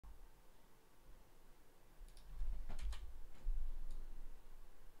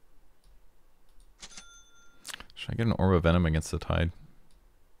I get an Orb of Venom against the Tide?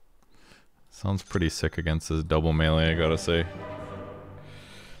 Sounds pretty sick against his double melee, I gotta say.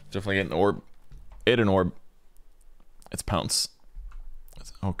 Definitely get an Orb. Hit an Orb. It's Pounce.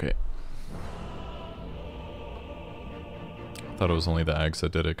 Okay. I thought it was only the Aghs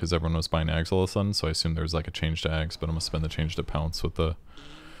that did it because everyone was buying Aghs all of a sudden, so I assumed there was like a change to Aghs, but I'm gonna spend the change to Pounce with the...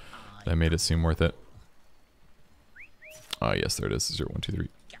 That made it seem worth it. Ah, yes, there it is. 0, 1, 2, 3.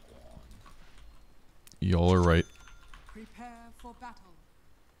 Y'all are right. Prepare for battle.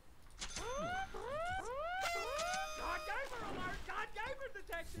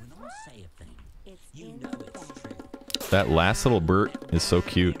 When I say a thing, you know it's true. That last little Burt is so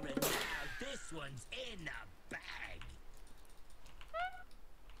cute. This one's in the bag.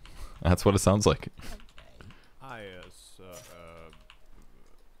 That's what it sounds like. Hi,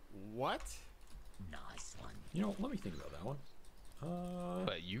 what? Nice one. You know, let me think about that one.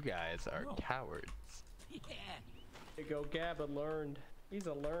 But you guys are cowards. Yeah. There you go, Gabba learned. He's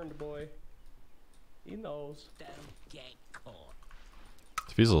a learned boy. He knows. Don't get caught.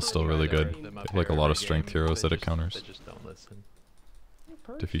 Diffusal is still really good. Them They up have like a here lot every of strength game, heroes they that it just- counters. They just don't listen.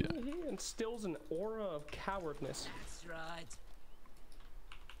 Diffuse. He instills an aura of cowardness. That's right.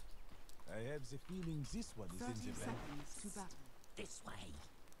 I have the feeling this one is 30 in the bag. seconds to battle. This way.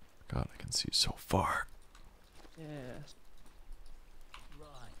 God, I can see so far. Yes. Right.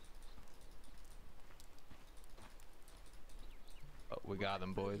 Oh, we got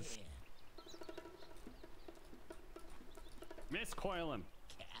him, boys. Yeah. Miscoil him.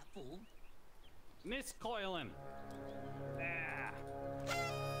 Careful. Miscoil him. Ah.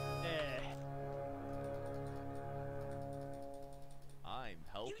 I'm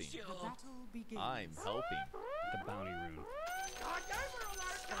helping. You sure? The battle begins. I'm helping. The bounty rune.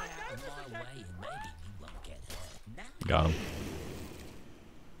 Stay out of my way and maybe you won't get hurt. Now Got him.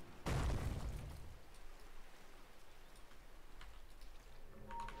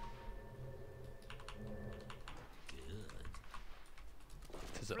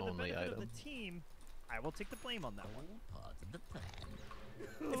 It's his For the only benefit item. of the team, I will take the blame on that one. part of the plan.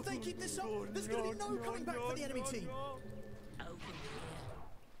 If they keep this up, there's going to be no coming back for the enemy team. Over here.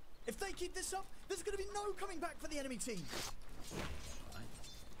 If they keep this up, there's going to be no coming back for the enemy team. Right.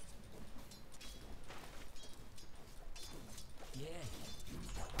 Yeah.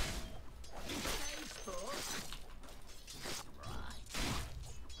 Facebook. Right.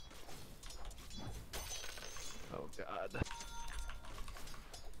 Oh god.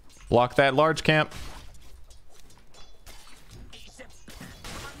 Block that large camp.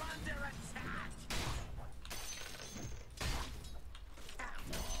 I'm under attack. Come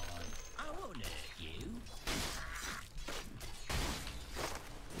on. I won't hurt you.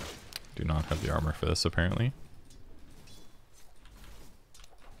 Do not have the armor for this, apparently.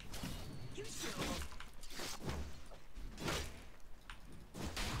 You sure?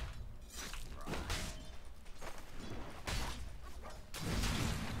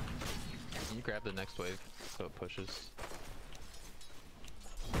 Can you grab the next wave so it pushes?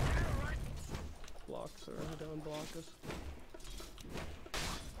 Blocks her. Don't block us.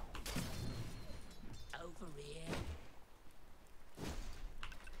 Over here.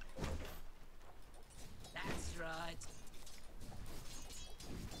 That's right.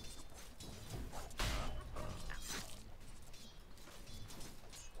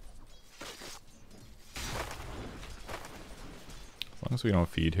 As long as we don't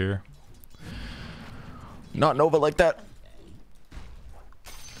feed here. Not Nova like that.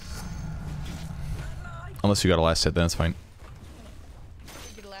 Unless you got a last hit, then it's fine.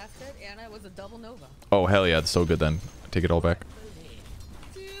 Get a last hit, and it was a double Nova. Oh, hell yeah. It's so good then. Take it all back.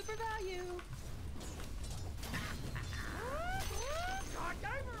 Super value. God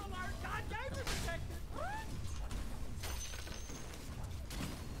gamer alert! God gamer detected!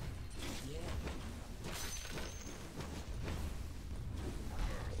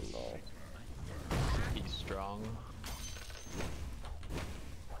 He's strong.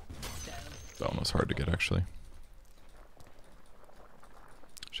 That one was hard to get, actually.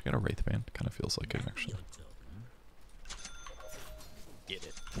 Should get a Wraith Band. Kind of feels like it, actually. Get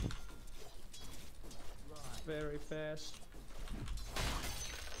it. Very fast.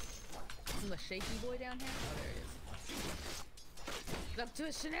 Isn't the shaky boy down here? Oh, there he is. He's up to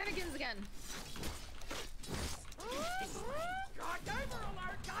his shenanigans again. God gamer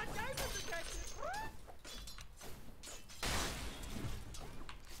alert! God gamer detected!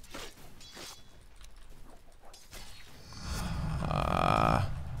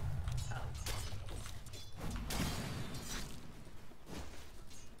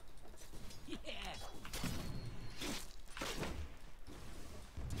 Yeah. Careful.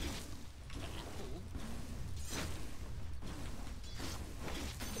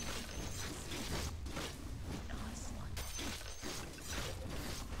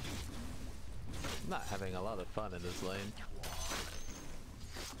 not having a lot of fun in this lane.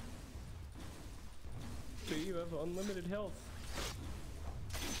 So you have unlimited health.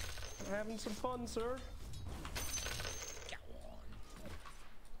 I'm having some fun, sir.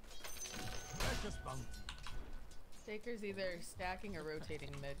 Precious bounty. Taker's either stacking or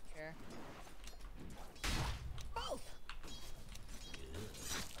rotating mid care. Both!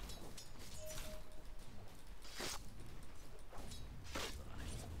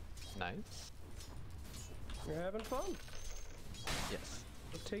 Nice. You're having fun. Yes.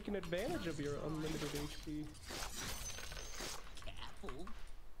 You're taking advantage of your unlimited HP. Careful.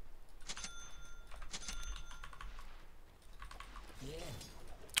 Yeah.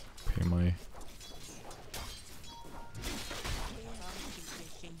 Pay my.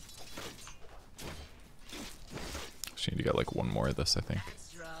 Just need to get like one more of this, I think.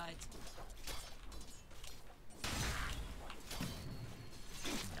 That's right.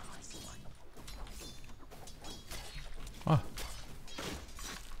 Nice one. Ah.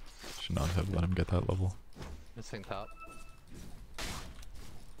 Should not have let him get that level. Missing top.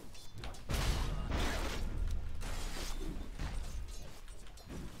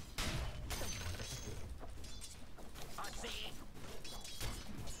 I see it.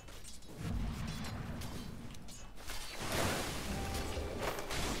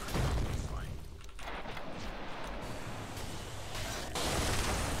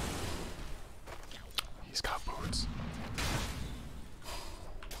 He's got boots.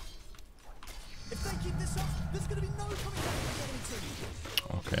 If they keep this up, there's going to be no coming back for the enemy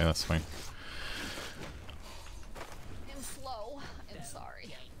team. Okay, that's fine. I'm slow. I'm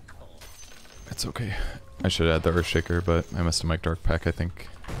sorry. It's okay. I should add the Earthshaker, but I missed a Mike Dark pack, I think.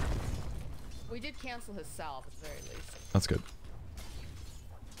 We did cancel his salve at the very least. That's good.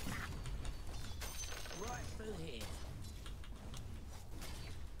 Right through here.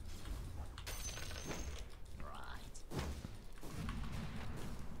 Right.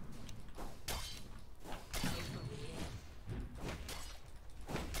 Over here.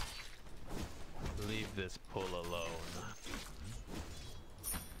 Leave this pull alone.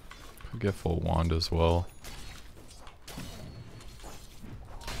 Could get full wand as well.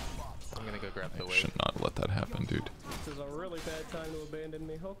 I'm gonna go grab the I wave. should not let that happen, dude. This is a really bad time to abandon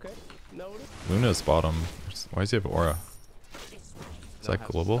me. Okay. Noted. Luna's bottom. Why does he have aura? This way. Is Don't that have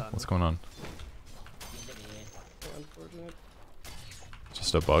global? stun. What's going on? Into here. Unfortunate.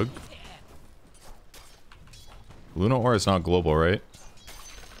 Just a bug? Luna aura is not global, right?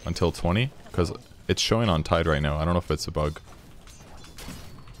 Until 20? Because it's showing on Tide right now. I don't know if it's a bug.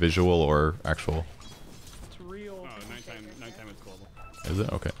 Visual or actual. It's real. Oh, nighttime is global. Is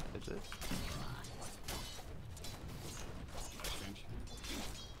it? Okay. Is it? That's strange.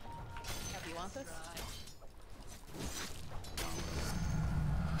 Have you want this?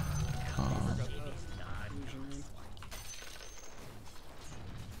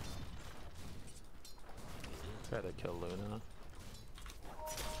 Try to kill Luna.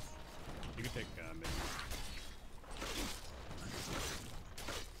 You can take mid.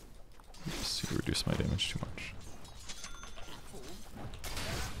 Just to reduce my damage too much.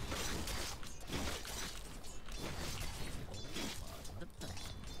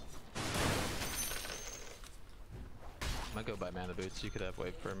 I'm gonna go buy mana boots. You could have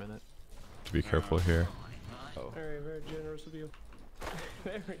wave for a minute. To be careful here. Oh. Very, very generous of you.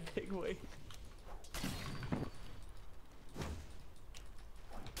 Very big weight.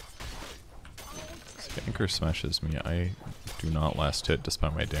 If the anchor smashes me, I do not last hit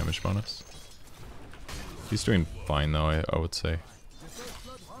despite my damage bonus. He's doing fine though, I would say.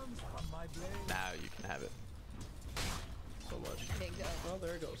 Now you can have it. So much. Bingo. Oh,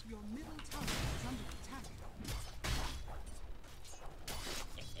 there it goes. Your middle tower is under attack.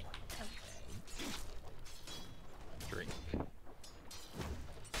 Drink.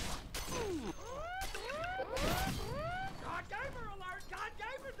 God gamer alert! God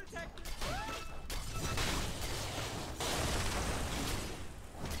gamer detected!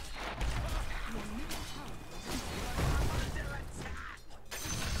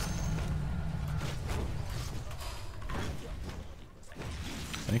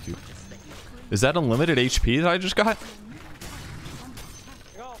 Thank you. Is that unlimited HP that I just got?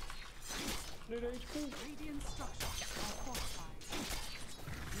 Go. Need HP. Radiant structures are fortified.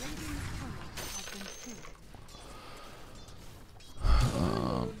 Radiant turret has been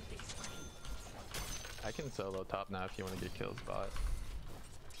killed. I can solo top now if you want to get kills bot.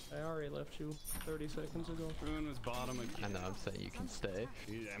 I already left you 30 seconds ago. Ruin was bottom again. I know, I'm saying you can stay.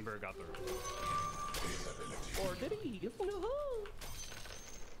 Ember got the. Or did he? Woohoo!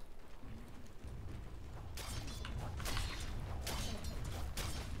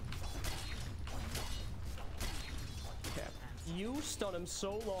 You stun him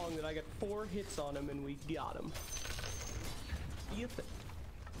so long that I got 4 hits on him and we got him. You think?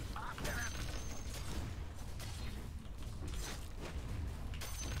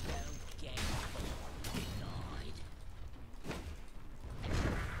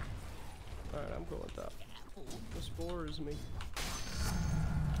 Alright, I'm going top. This bores me.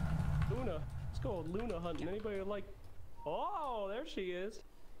 Luna. Let's go Luna hunting. Anybody like... Oh, there she is.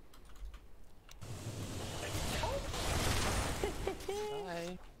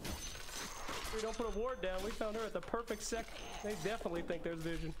 Hi. We don't put a ward down. We found her at the perfect sec. They definitely think there's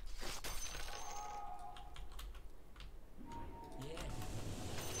vision.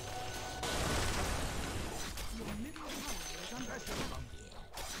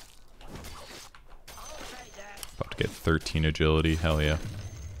 About to get 13 agility, hell yeah.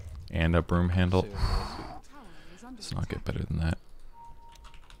 And a broom handle. Does not get better than that.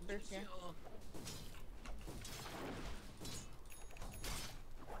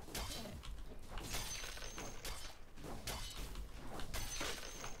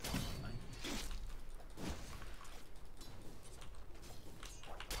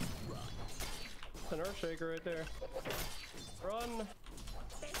 An Earthshaker right there. Run!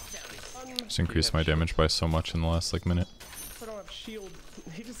 Just increased my damage by so much in the last like minute. I don't have shield.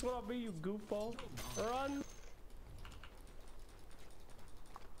 He just went on me, you goofball. Run!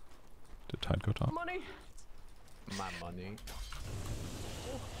 Did Tide go top? Money! My money.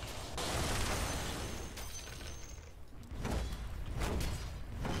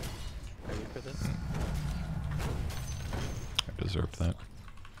 Ready for this? I deserved that.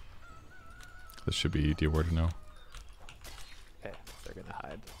 This should be dewarded now. Okay, they're gonna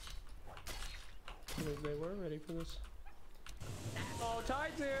hide. They were ready for this. Oh,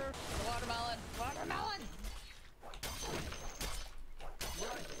 Tide's here! Watermelon! Watermelon!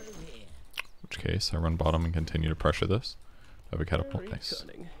 In which case, I run bottom and continue to pressure this. Have a catapult. Very Nice.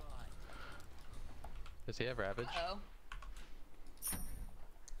 cunning. Does he have Ravage? Oh.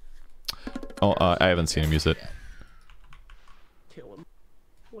 Oh, I haven't seen him use it. Kill him.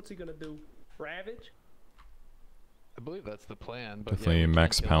 What's he gonna do? Ravage? I believe that's the plan, but Definitely yeah, we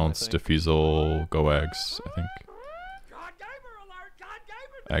max can't kill him, I pounce, think. Diffusal, go Aghs, I think.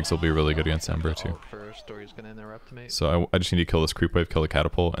 Aghs will be really good against Ember too. Oh, first, or he's gonna interrupt me. So I just need to kill this creep wave, kill the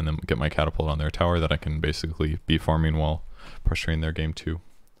catapult, and then get my catapult on their tower that I can basically be farming while pressuring their game too.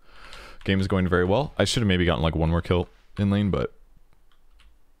 Game is going very well. I should have maybe gotten like one more kill in lane, but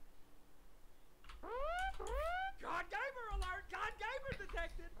God gamer alert! God gamer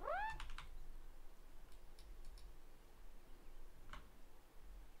detected!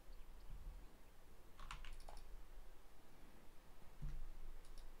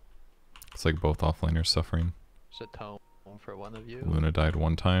 it's like both offlaners suffering. There's a tome for one of you. Luna died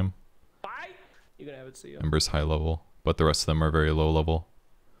one time. Bye! You can have it, see ya. Ember's high level, but the rest of them are very low level.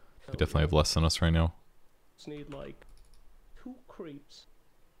 They definitely have less than us right now. Just need like 2 creeps.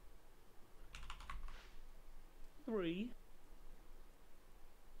 3.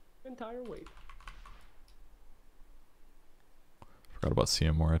 Entire wave. Forgot about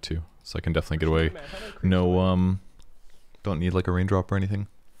CMora too, so I can definitely get away. No, don't need like a raindrop or anything.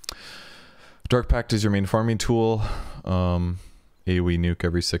 Dark Pact is your main farming tool. AoE nuke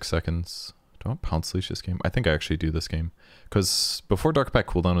every 6 seconds. Do I want Pounce Leash this game? I think I actually do this game. Because before Dark Pact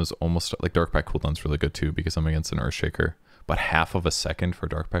cooldown was almost... Like, Dark Pact cooldown's really good too, because I'm against an Earthshaker. But half of a second for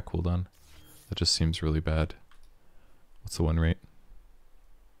Dark Pact cooldown? That just seems really bad. What's the win rate?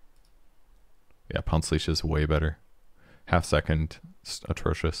 Yeah, Pounce Leash is way better. Half second,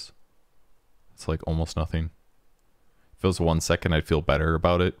 atrocious. It's like almost nothing. If it was 1 second, I'd feel better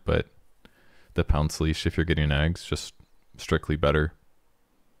about it, but the Pounce Leash, if you're getting Aghs, just strictly better.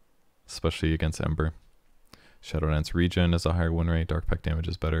 Especially against Ember. Shadow Dance regen is a higher win rate. Dark Pact damage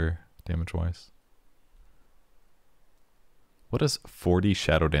is better, damage-wise. What does 40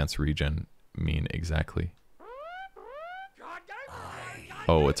 Shadow Dance regen mean exactly?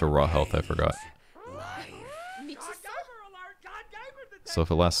 Oh, it's a raw health, I forgot. So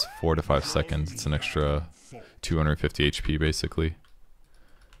if it lasts 4 to 5 seconds, it's an extra 250 HP basically.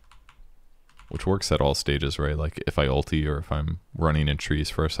 Which works at all stages, right? Like if I ulti or if I'm running in trees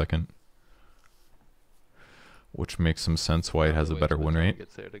for a second. Which makes some sense why it has a better win rate.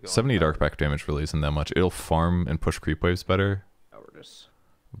 70 Dark Pact damage really isn't that much. It'll farm and push creep waves better.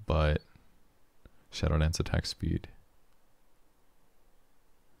 But Shadow Dance attack speed.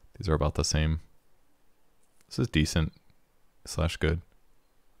 These are about the same. This is decent / good.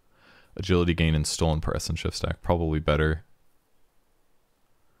 Agility gain and stolen press and shift stack probably better.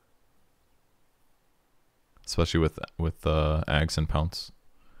 Especially with Aghs and Pounce.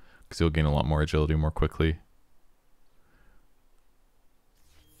 Because you'll gain a lot more agility more quickly.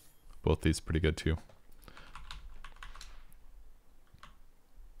 Both these pretty good too.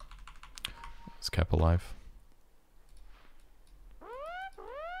 Is Cap alive?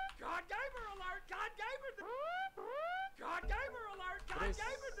 God gamer alert! God gamer alert! God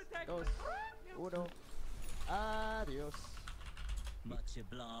gamer detected! Uno. Adios. Much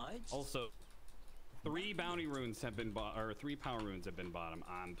obliged. Also, 3 bounty runes have been or 3 power runes have been bottom.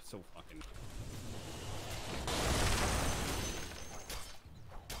 I'm so fucking.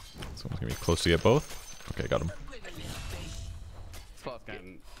 Someone's gonna be close to get both. Okay, got him.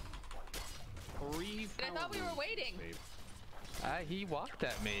 Fucking. 3 I thought we were waiting. He walked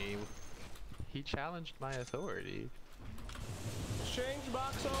at me. He challenged my authority. Change,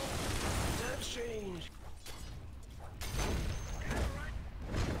 Boxo. Change.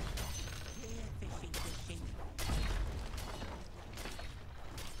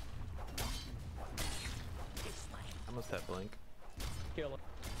 I must have blink. Kill him.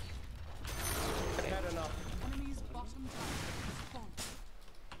 I had enough. Enemy's bottom tower is falling.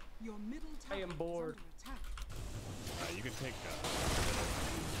 Your middle tower I am bored. is under attack. You can take.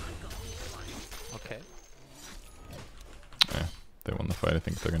 Okay. Yeah, they won the fight. I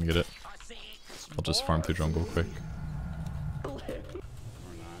think they're gonna get it. I'll just farm through jungle quick. Or not.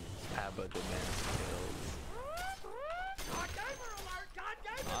 Abba demands kills. God gamer alert! God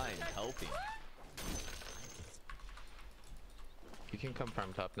gamer I'm detected! helping. You can come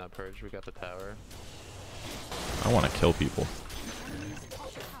from top now, Purge. We got the tower. I want to kill people. Enemy's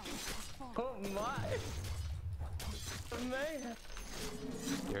top tower is falling. Oh my. Man.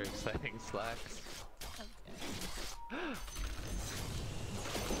 You're exciting slacks.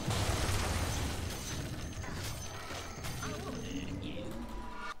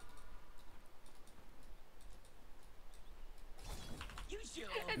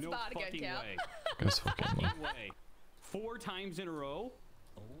 It's No not a good fucking count. way. Guys fucking No way. 4 times in a row?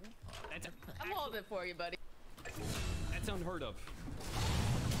 That's I'm holding it for you, buddy. that's unheard of.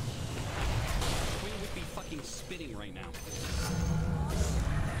 Queen would be fucking spitting right now.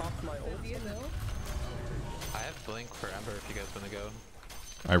 Off my ult. I have blink for Ember if you guys want to go.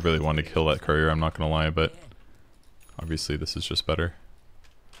 I really wanted to kill that courier, I'm not gonna lie, but obviously this is just better.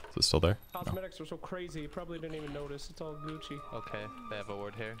 Is it still there? No. Cosmetics were so crazy, you probably didn't even notice. It's all Gucci. Okay, they have a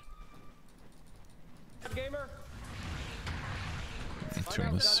ward here. Gamer.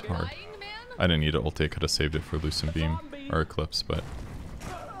 Doing this hard. Dying, man? I didn't need to ult, could have saved it for Lucent Beam or Eclipse, but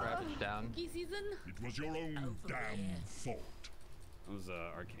Ravage down. Spooky season? It was your own damn fault. That was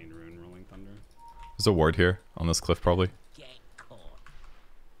Arcane Rune Rolling Thunder. there's a ward here on this cliff probably. Get caught.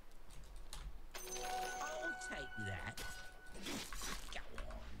 I'll take that. Go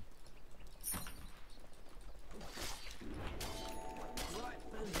on. Right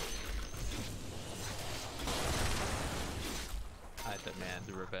for I demand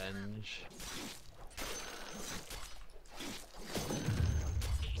revenge.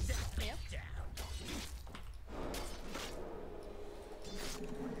 It's a flip down.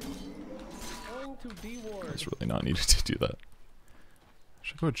 Going to D-Ward. It's really not needed to do that.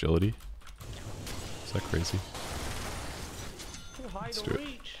 Should I go agility? Is that crazy? Too high Let's to do it.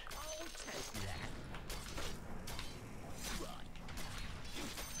 reach. I'll take that.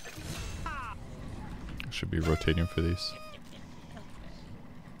 Right. I should be rotating for these.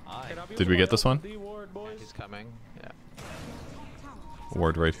 Can I be Did we with get my this one? D-Ward, boys? He's coming. Yeah.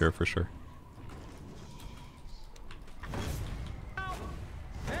 Ward right here for sure. Help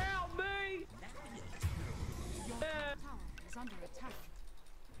me! Your tower is under attack.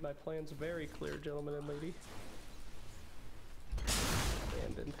 My plan's very clear, gentlemen and lady.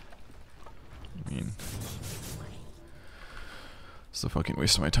 Abandoned. I mean, it's a fucking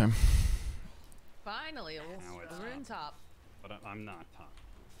waste of my time. Finally, Now it's we're in top. But I'm not top.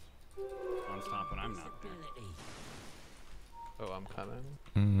 On top, but I'm not there. Ability. Oh, I'm coming.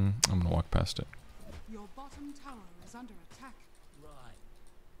 I'm gonna walk past it. Your bottom tower is under attack. Right.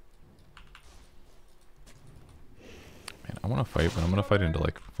 Man, I want to fight, but I'm gonna fight into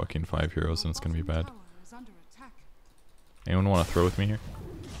like fucking 5 heroes, and it's gonna be bad. Tower is under attack. Anyone want to throw with me here?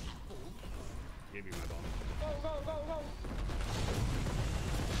 Give you my ball. Go, go, go, go!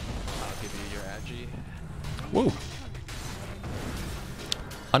 I'll give you your Agi. Whoa!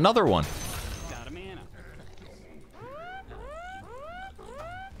 Another one. Got a mana.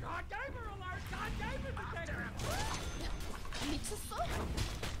 God gamer alert! God gamer detected!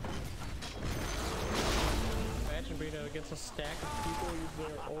 Imagine being against a stack of people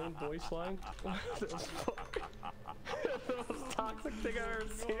using their own voice line. That was the most toxic thing I've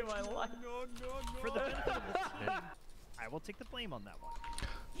ever seen in my life. For the benefit of the team, I will take the blame on that one.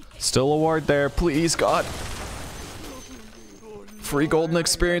 Still a ward there, please, God. Free golden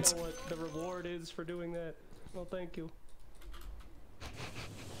experience. I don't know what the reward is for doing that. Well, thank you.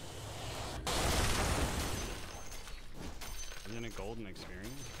 Isn't it golden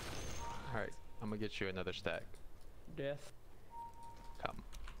experience? Alright, I'm gonna get you another stack. Death. Come.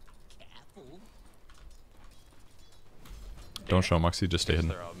 Careful. Don't show Moxie, just stay hidden.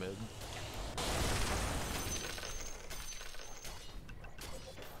 They're all mid.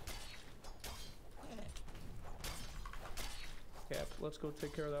 Cap, let's go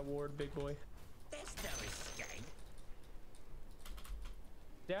take care of that ward, big boy. There's no escape.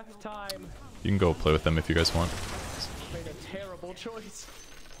 Death time. You can go play with them if you guys want. Made a terrible choice.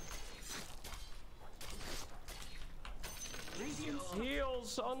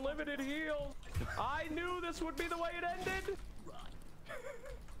 Heals, unlimited heals. I knew this would be the way it ended.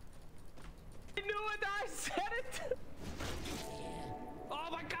 I knew it. I said it. Oh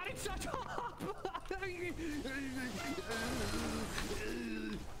my God, it's so top.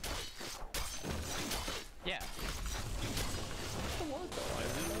 Yeah. What though? I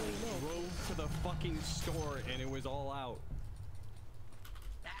drove to the fucking store and it was all out.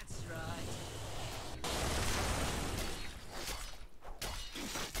 That's right.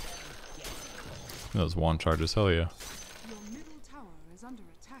 Those wand charges, hell yeah. Your middle tower is under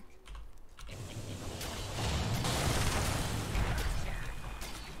attack.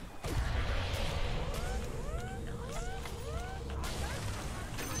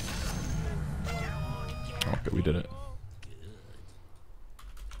 Okay, we did it.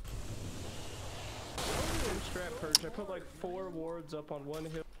 Strat Purge. I put like 4 wards up on one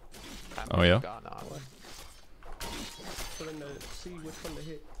hill Oh yeah? Gone on. for them to see which one to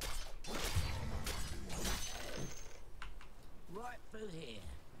hit. Right through here.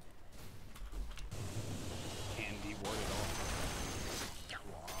 Can de-ward it all.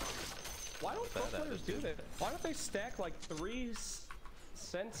 Why don't pro players do that? Why don't they stack like 3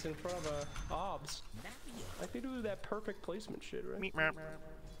 cents in front of a Aghs? Like they do that perfect placement shit, right?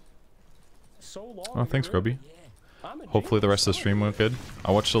 So long. Oh, thanks, Grubby. I'm a Hopefully the rest of the stream went good.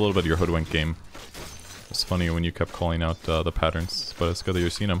 I watched a little bit of your Hoodwink game. It's funny when you kept calling out the patterns, but it's good that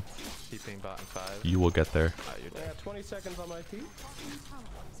you've seen them. Keeping bot in 5. You will get there. Oh, you're Yeah, dead. 20 seconds on my feet.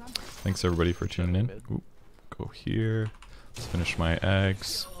 Thanks everybody for tuning in. Oop, go here. Let's finish my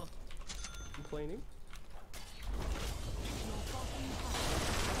eggs. Complaining.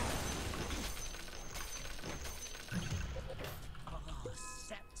 Oh,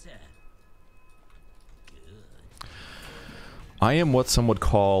 scepter. Good. I am what some would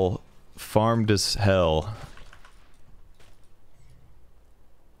call farmed as hell.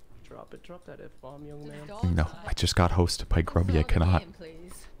 Drop that F-bomb, young man. No, I just got hosted by Grubby. I cannot.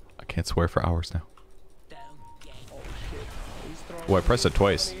 I can't swear for hours now. Oh, I pressed it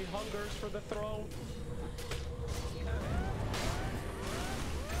twice. Hungers for the throw.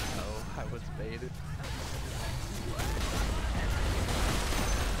 Oh, I was baited.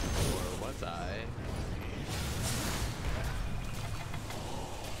 Or was I?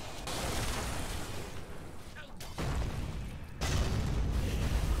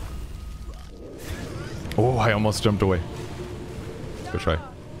 Oh, I almost jumped away. Go try. I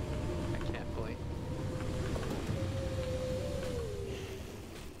can't blink.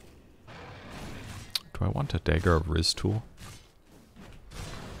 Do I want a dagger of Riz tool?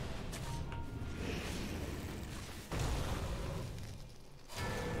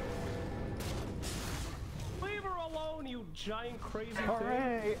 Leave her alone, you giant crazy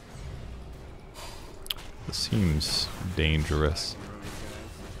thing. This seems dangerous.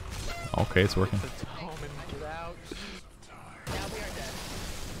 Okay, it's working. Get out. Now we are dead.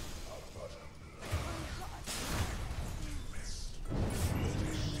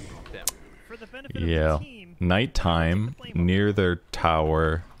 Damn. For the benefit Yeah. of the team, Nighttime near their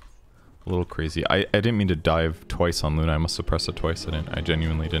tower. A little crazy. I didn't mean to dive twice on Luna. I must have pressed it twice. I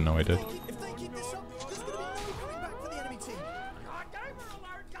genuinely didn't know I did. If they keep this up, there's going to be no coming back for the enemy team. God gamer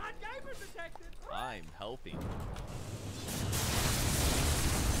alert! God gamer detected! I'm helping.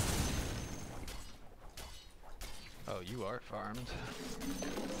 Oh, you are farmed.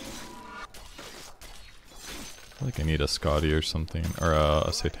 I feel like I need a Skadi or something. Or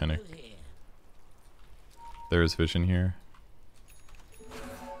a Satanic. There's vision here.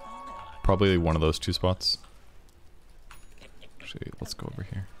 Probably one of those 2 spots. Actually, let's go over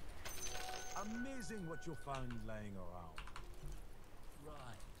here. Amazing what you'll find laying around.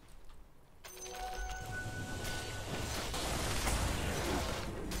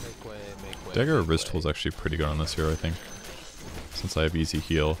 Make way, make way. Dagger of make Riz way. tool is actually pretty good on this hero, I think. Since I have easy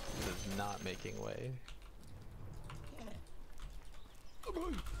heal. This is not making way. Okay.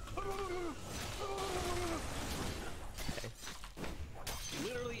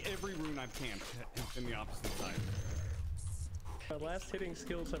 I've camped has been the opposite side. My last hitting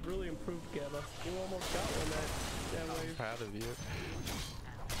skills have really improved, Gamma. You almost got one that I'm wave. proud of you.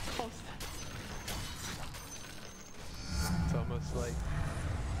 It's almost like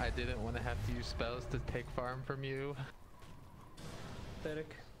I didn't want to have to use spells to take farm from you.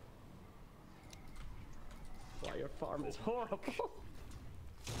 Pathetic. Why your farm is horrible.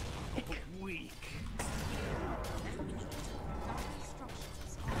 Weak.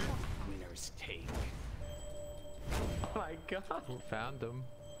 Winners take. Oh my god. Who found him?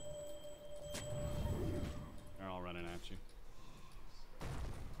 They're all running at you.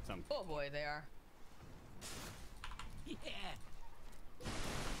 Some. Oh boy, they are. Yeah.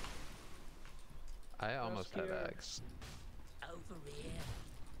 I almost have Rescue. Aghs. Over here.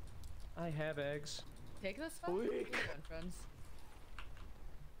 I have eggs. Take this fight. Weak. Friends.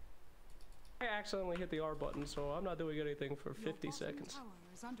 I accidentally hit the R button, so I'm not doing anything for 50 seconds. Tower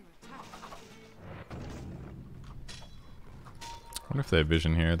is under attack. I wonder if they have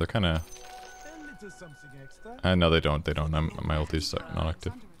vision here. They're kind of. A little something extra. No, they don't. They don't. My ulti's not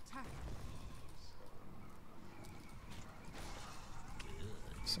active. Under attack.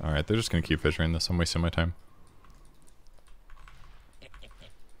 All right, they're just gonna keep fissuring this. I'm wasting my time.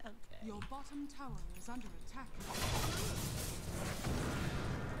 Your bottom tower is under attack.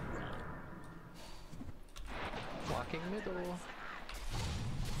 Blocking middle.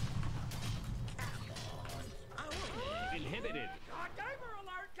 Inhibited. God gamer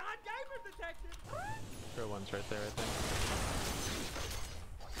alert! God gamer detected! There one's right there, I think.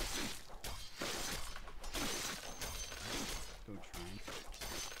 Go try.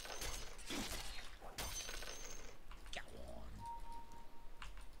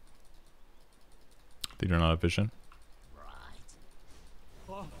 They do not have vision.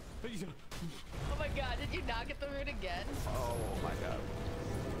 Oh my god, did you not get the root again? Oh my god.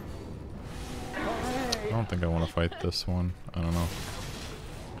 I don't think I want to fight this one. I don't know.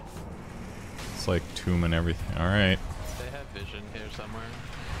 It's like tomb and everything. All right. They have vision here somewhere.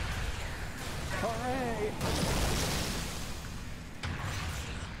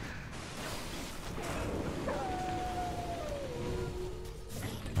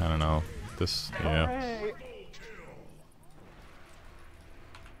 I don't know. This, yeah.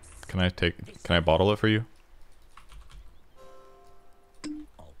 Can I bottle it for you?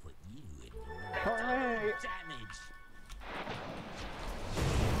 I'll put you in damage.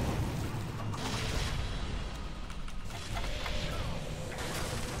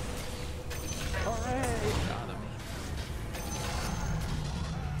 Got him.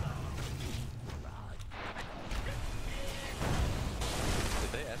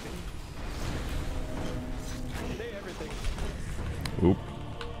 Did they epi? They everything. Oop.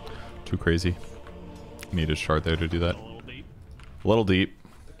 Too crazy. Needed shard there to do that. A little deep. A little deep.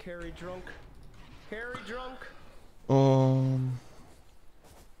 Carry drunk. Carry drunk.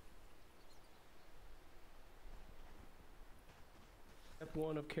 Step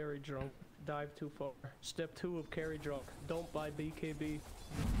 1 of carry drunk. Dive too far. Step 2 of carry drunk. Don't buy BKB.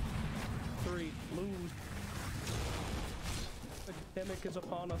 3. Lose. The epidemic is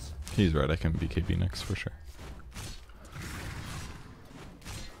upon us. He's right. I can BKB next for sure.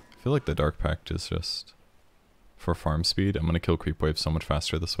 I feel like the Dark Pact is just for farm speed. I'm gonna kill creep wave so much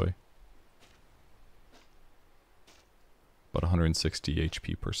faster this way. About 160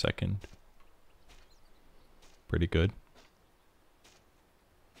 HP per second. Pretty good.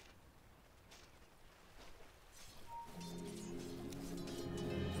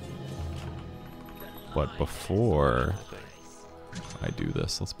 But before I do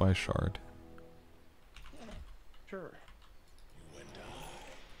this, let's buy a shard. Sure.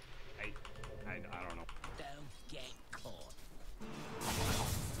 I don't know. Don't get caught.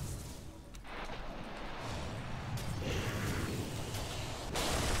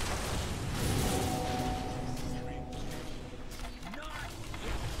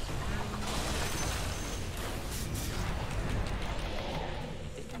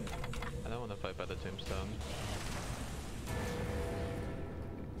 I don't want to fight by the tombstone.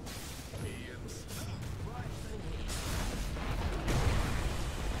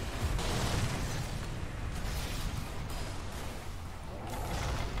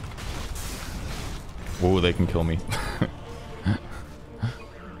 Whoa, they can kill me.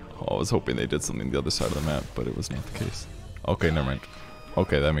 Oh, I was hoping they did something the other side of the map, but it was not the case. Okay, never mind.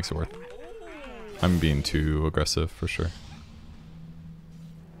 Okay, that makes it worth. I'm being too aggressive for sure.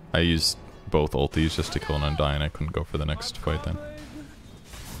 I used both ultis just to kill an Undying, and I couldn't go for the next fight then.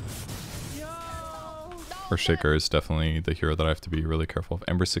 Earthshaker is definitely the hero that I have to be really careful of.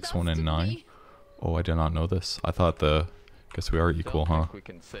 Ember 6, 1, and 9. Oh, I did not know this. I thought the Guess we are equal, huh? We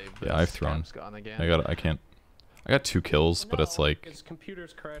can save Yeah, I've thrown. I can't. I got 2 kills, but it's like his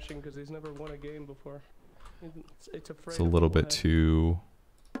computer's crashing because he's never won a game before. It's afraid. it's a little bit too.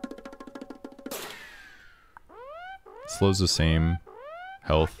 Slow's the same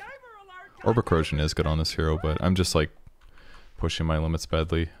health. Orbic Corrosion is good on this hero, but I'm just like pushing my limits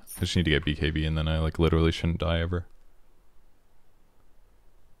badly. I just need to get BKB and then I like literally shouldn't die ever.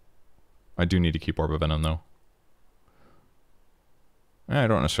 I do need to keep Orb of Venom though. I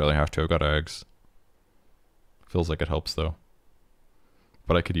don't necessarily have to, I've got Aghs. Feels like it helps though.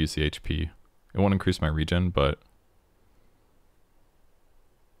 But I could use the HP. It won't increase my regen, but...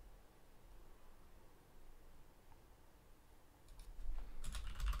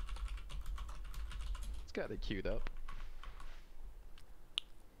 It's got it queued up.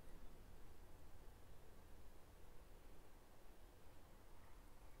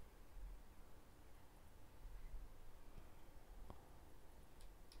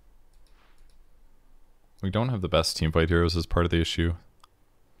 We don't have the best teamfight heroes as part of the issue.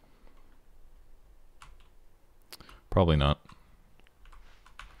 Probably not.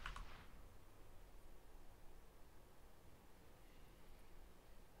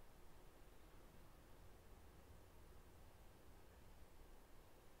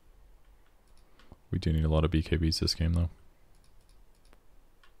 We do need a lot of BKBs this game though.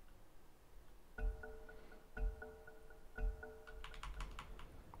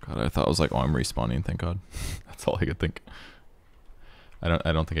 God, I thought I was like, oh, I'm respawning, thank God. That's all I could think. I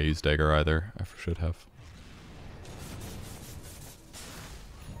don't think I used dagger either. I should have.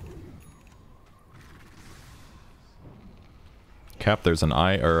 Cap, there's an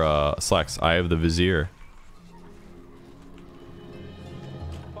eye or Slacks, Eye of the Vizier.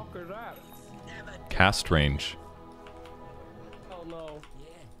 Fuck is that? Cast range. Oh no.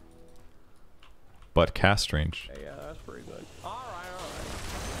 But cast range. Yeah, that's pretty good. Alright.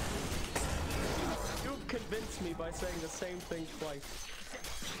 You convinced me by saying the same thing twice.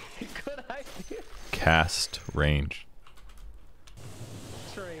 Good idea. Cast range.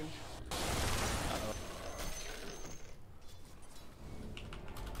 Strange.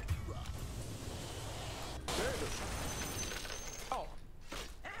 There it is. Oh.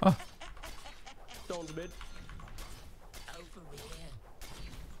 Oh. Stone's mid. Over here.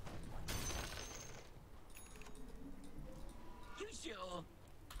 You sure?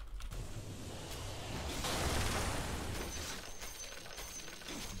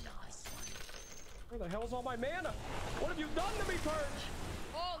 Where the hell's all my mana? What have you done to me, Purge?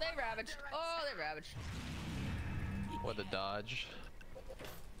 Oh, they ravaged. Oh, they ravaged. What a dodge.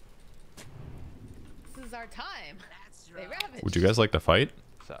 This is our time. They ravaged. Would you guys like to fight?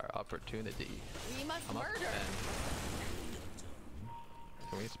 It's our opportunity. We must I'm up murder. 10.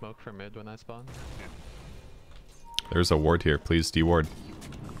 Can we smoke for mid when I spawn? There's a ward here. Please deward.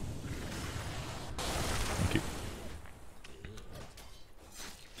 Thank you.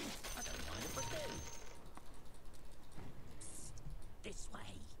 This way.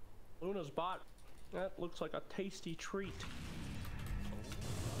 Luna's bot. That looks like a tasty treat.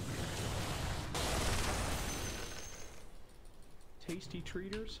 Tasty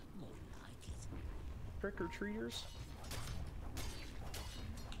treaters? Trick or treaters?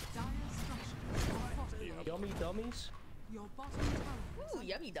 Yummy dummies? Your bottom tower. Ooh,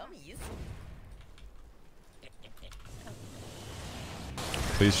 yummy dummies.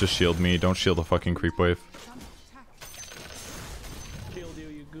 Please just shield me. Don't shield the fucking creep wave. Shield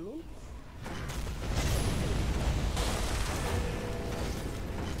you goon?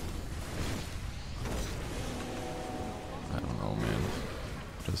 I don't know, man.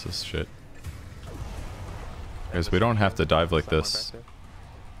 What is this shit? Guys, we don't have to dive like this.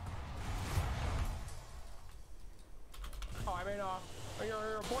 Oh, I mean,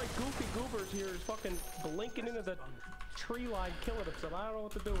 your boy Goofy Goobers here is fucking blinking into the tree line, killing himself. I don't know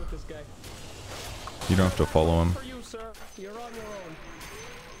what to do with this guy. You don't have to follow him. For you, sir. You're on your own.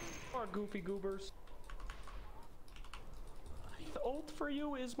 Or Goofy Goobers. The ult for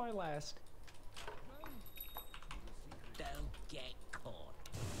you is my last. Don't get caught.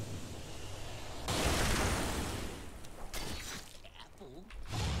 Careful.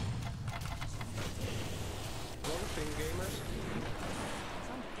 Roshan gamers.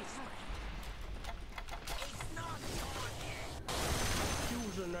 It's not on here.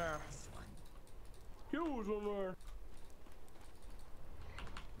 Hughes in there. Hughes in there.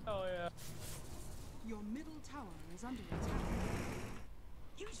 Oh yeah. Your middle tower is under attack.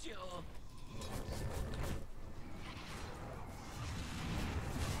 You sure?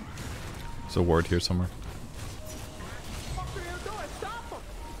 There's a ward here somewhere. What are you doing? Stop him!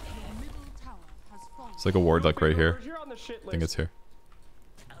 Your middle tower has fallen. It's like a ward like right here. You're on the shit I think it's list.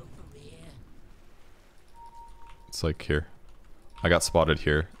 here. It's like here. I got spotted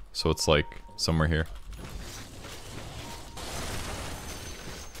here, so it's like somewhere here.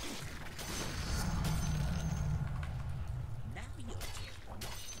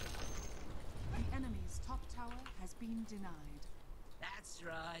 The enemy's top tower has been denied. That's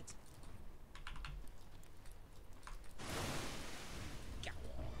right.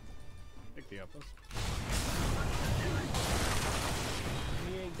 Pick the uppers.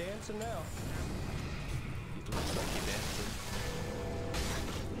 He ain't dancing now. He looks like he dancing.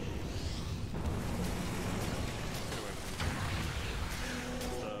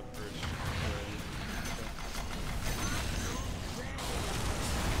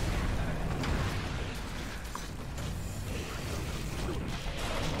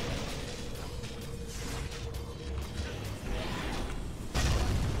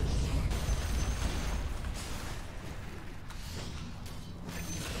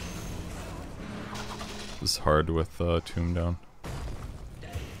 This is hard with Tomb down.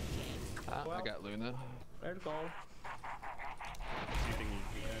 Ah, I got Luna. There's goal. You think you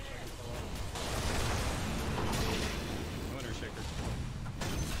can check and follow? Winner shaker.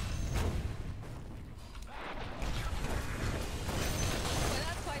 Well,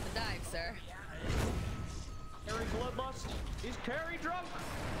 that's quite the dive, sir. Carry bloodlust. He's carry drunk.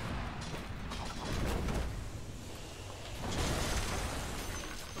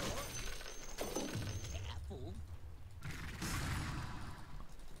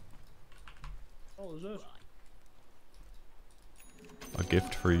 What is this? A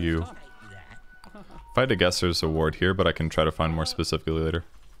gift for you. If I had to guess, there's a ward here, but I can try to find more specifically later.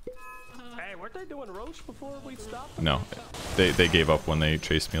 Hey, weren't they doing Roche before we stopped? No, they gave up when they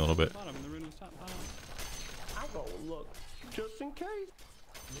chased me a little bit. I'll go look, just in case.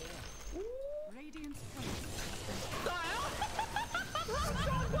 Radiant's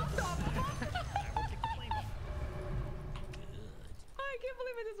I can't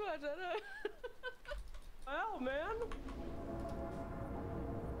believe I just watched that. Hell, man.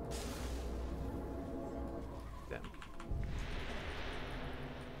 Damn.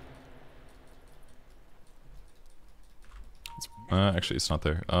 Actually, it's not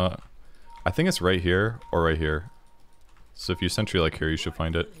there. I think it's right here or right here. So if you sentry like here, you should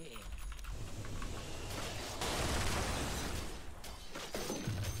find it.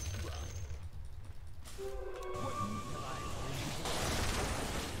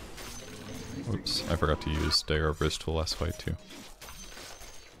 Oops, I forgot to use Dagger Bridge tool last fight too.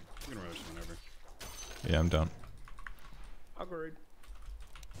 You can rush whenever. Yeah, I'm down. Agreed.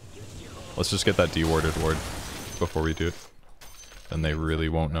 Let's just get that de-warded ward before we do it. Then they really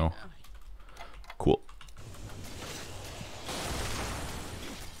won't know. Cool.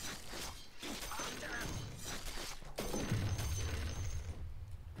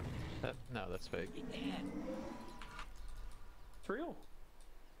 No, that's fake. It's real.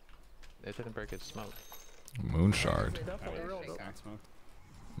 It didn't break its smoke. Moon Shard. Definitely real though. I'm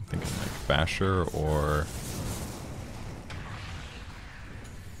thinking like Basher or...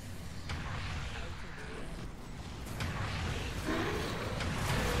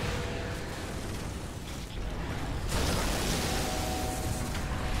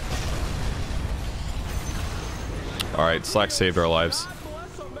 Alright, Slack saved our lives.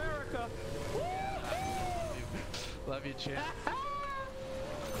 Bless America. Love you, champ.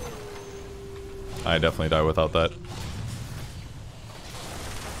 I definitely die without that.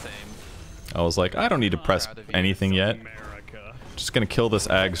 Same. I was like, I don't need to press anything yet. Just gonna kill this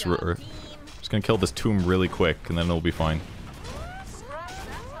Aghs, or just gonna kill this Tomb really quick, and then it'll be fine.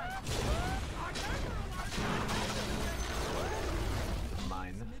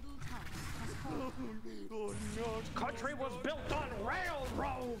 Mine. Country was built on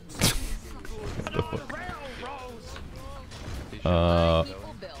railroads. Railroads.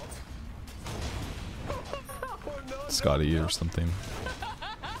 Skadi or something.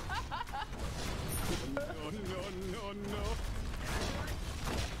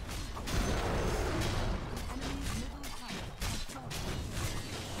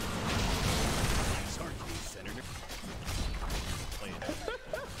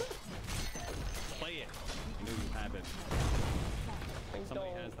 Play it. You know you have it.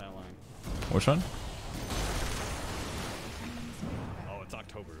 Somebody has that line. Which one? Oh, it's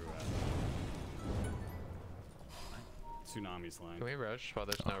October. Tsunami's line. Can we rush while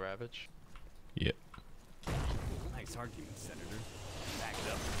there's no Ravage? Yeah. Nice argument, Senator. Back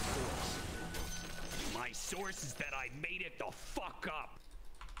it up with source. My source is that I made it the fuck up.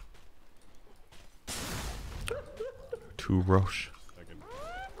 Two Roche. Fucking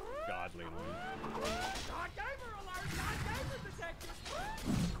godly line.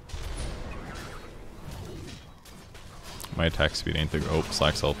 My attack speed ain't the. Oh,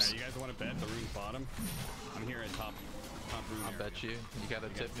 Slacks helps. You guys want to bet the room's bottom? I'm here at top room. I'll bet you. You gotta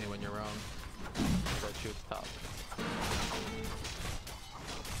tip me when you're wrong. I'll bet you it's top.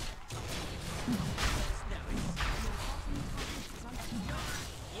 Damn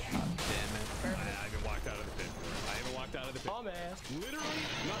it. I haven't walked out of the pit. I haven't walked out of the pit. Literally,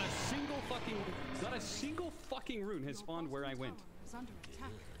 not a single fucking rune has spawned where I went. Is under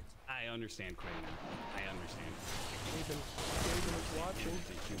attack. I understand, Quinn. I understand. Gaben is watching. He's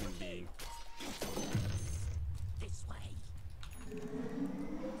a human being. This way.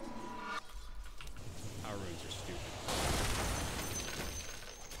 Our runes are stupid.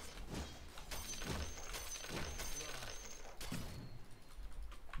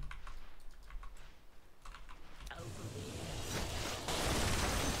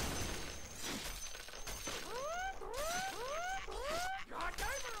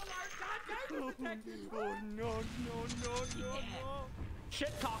 Oh no.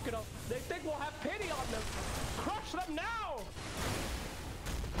 Shit talking up. They think we'll have pity on them. Crush them now.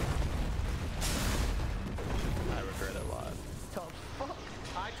 I regret it a lot. The fuck?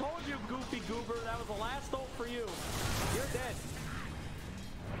 I told you, Goofy Goober, that was the last ult for you. You're dead.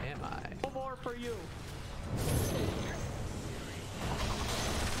 Am I? No more for you.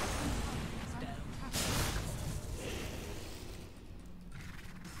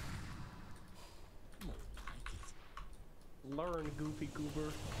 Learn, Goofy Goober.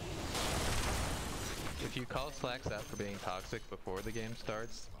 If you call Slacks out for being toxic before the game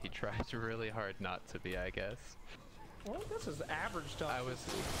starts, he tries really hard not to be, I guess. Well, this is average stuff. I was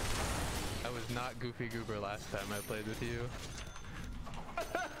not Goofy Goober last time I played with you.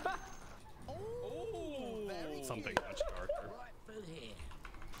 Something much darker.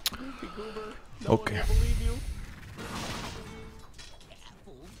 Goofy Goober. No Okay. one will believe you.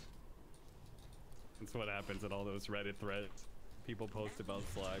 That's what happens in all those Reddit threads. People post about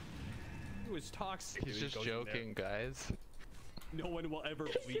Slack. It was toxic. He's just joking, guys. No one will ever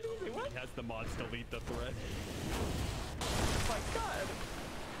believe him when he has the mods delete the thread. Oh my god.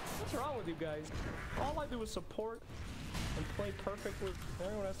 What's wrong with you guys? All I do is support and play perfectly.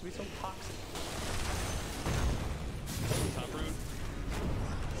 Everyone has to be so toxic. Top rune.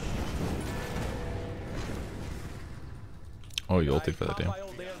 Oh, you ulted for that, damn.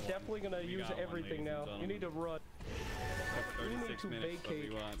 They're definitely gonna use everything now. You need to run. For You need 36 to minutes, but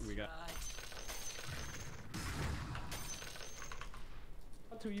vacate. we got.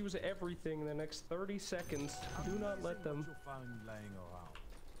 To use everything in the next 30 seconds. Do not let them. You'll find laying around.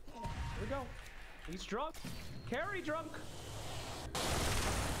 Here we go. He's drunk. Carry drunk.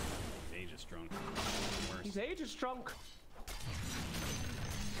 Aegis drunk. Worse. He's Aegis drunk.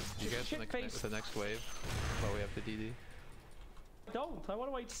 You guys want to connect with the next wave while we have the DD? Don't. I want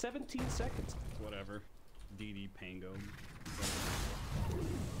to wait 17 seconds. Whatever. DD Pango.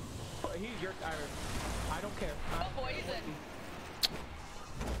 You're I don't care. Oh, poison.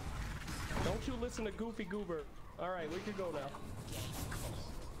 Don't you listen to Goofy Goober. Alright, we can go now.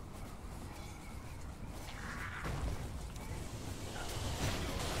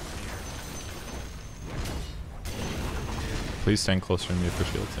 Please stand closer to me for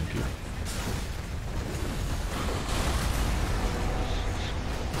shield, thank you.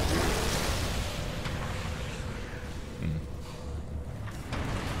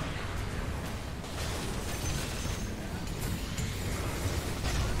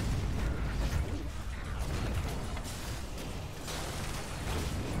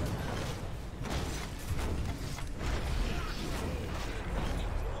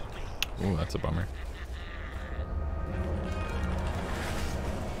 Ooh, that's a bummer.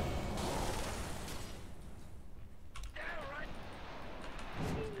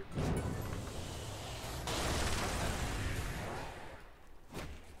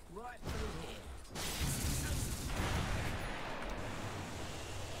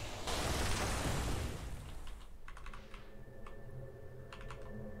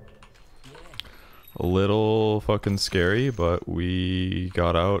 A little fucking scary, but we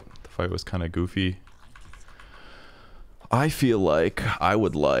got out. The fight was kind of goofy. I feel like I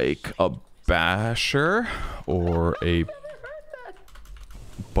would like a basher or a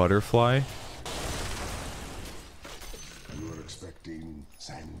butterfly. You were expecting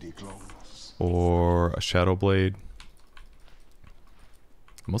sandy clothes. Or a shadow blade.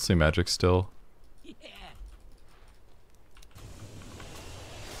 Mostly magic still.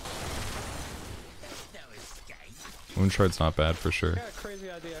 Moonshard's not bad for sure. I got a crazy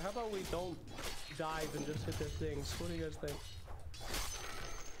idea. How about we don't dive and just hit their things? What do you guys think?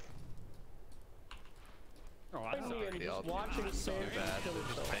 Oh, I'm just watching Sam kill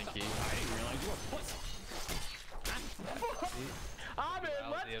himself. Tanky. I didn't realize you were puss. I'm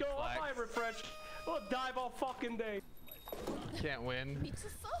in. Let's go. I might refresh. We'll dive all fucking day. Can't win.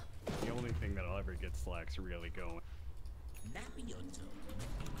 The only thing that'll ever get Slacks really going.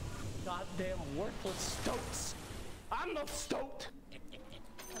 Goddamn worthless stoats. I'm no stoat.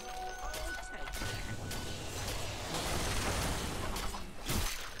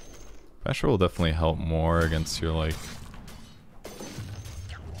 Basher will definitely help more against your like.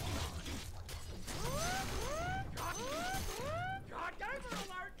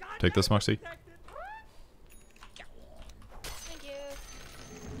 Take this, Moxie. Thank you.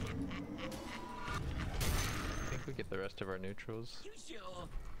 I think we get the rest of our neutrals.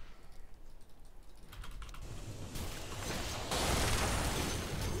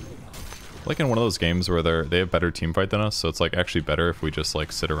 Like in one of those games where they have better team fight than us, so it's like actually better if we just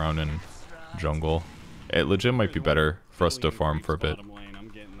like sit around in jungle. It legit might be better for us to farm for a bit.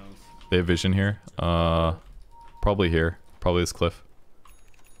 They have vision here. Probably here. Probably this cliff.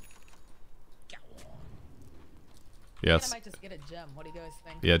 Yes. I might just get a gem. What do you guys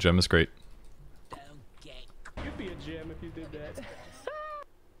think? Yeah, gem is great. You'd be a gem if you did that.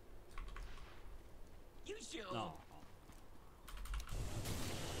 No.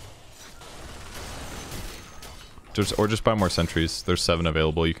 Or just buy more sentries. There's 7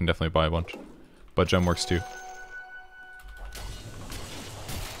 available. You can definitely buy a bunch. But gem works too.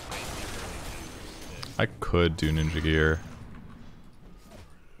 I could do ninja gear.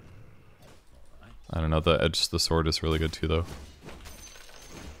 I don't know, the edge of the sword is really good too though.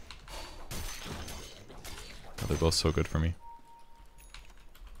 Oh, they're both so good for me.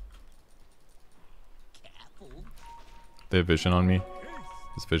 They have vision on me.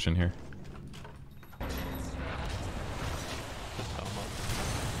 There's vision here.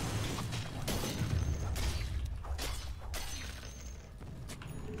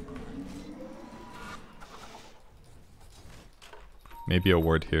 Maybe a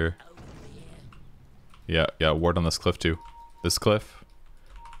ward here. Yeah, ward on this cliff too. This cliff.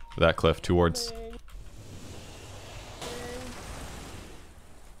 That cliff, 2 wards.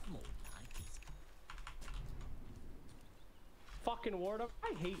 Fucking ward up.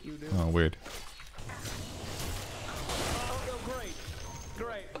 I hate you, dude. Oh, weird. Oh, great.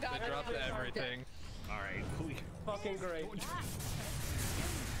 Great. They dropped everything. Alright, please. Fucking great.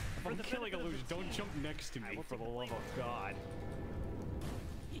 If I'm killing illusion, don't jump next to me, for the love of God.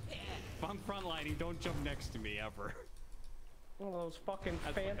 If I'm frontlining, don't jump next to me ever. One of those fucking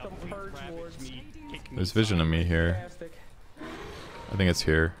phantom purge wards. There's vision of me here. I think it's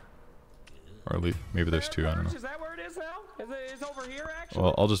here. Or at least, maybe there's 2, I don't know. Is that where it is now? Is it over here actually?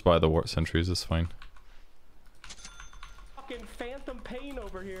 Well, I'll just buy the war sentries, it's fine. Fucking phantom pain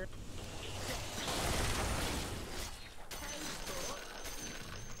over here.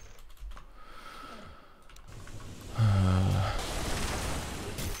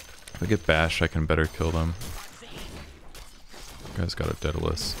 If I get bash, I can better kill them. Guy's got a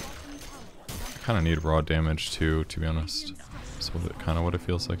Daedalus. I kind of need raw damage too, to be honest. That's kind of what it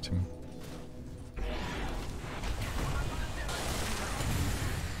feels like to me.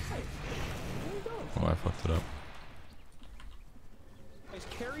 Oh, I fucked it up. He's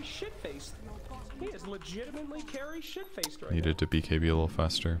carry shit-faced. He is legitimately carry shit-faced right Needed to BKB a little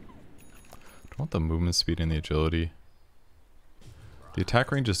faster. Don't want the movement speed and the agility. The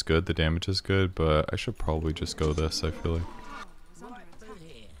attack range is good, the damage is good, but I should probably just go this, I feel like.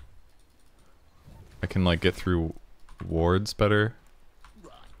 I can like get through wards better.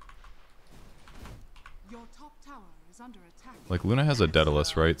 Your top tower is under attack. Like Luna has a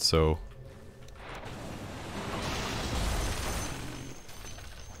Daedalus, right? So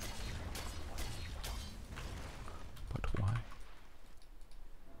but why?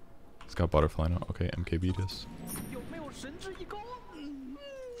 It's got butterfly now. Okay, MKB this.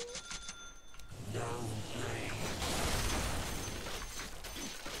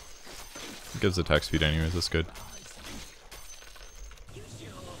 Gives attack speed anyways, that's good.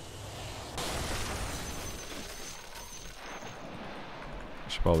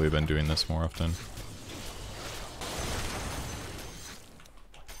 Should probably have been doing this more often.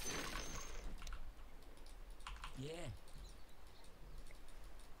 Yeah.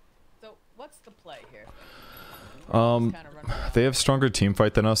 So what's the play here? They have stronger team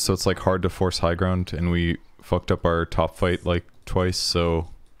fight than us, so it's like hard to force high ground, and we fucked up our top fight like twice, so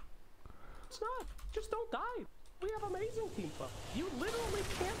It's not. Just don't die. We have amazing team fight. You literally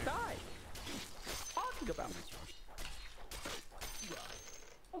can't die. Talking about.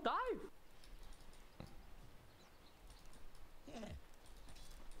 Don't dive. Yeah.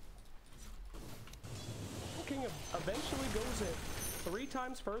 King eventually goes in 3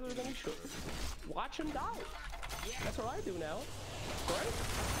 times further than he should. Watch him die. That's what I do now. Right?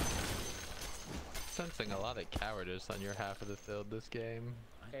 Sensing a lot of cowardice on your half of the field this game.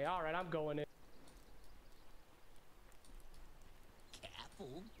 Okay, alright, I'm going in.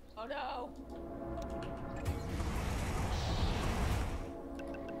 Careful. Oh no!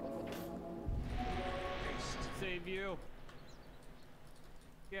 Save you.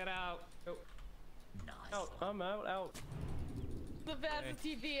 Get out. Oh. Nice. Out. I'm out. The fastest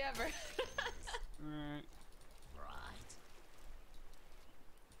TP ever. Alright.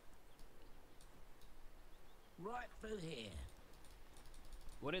 Right through here.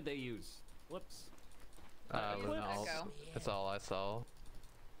 What did they use? Whoops. Luna ult. Echo. That's all I saw.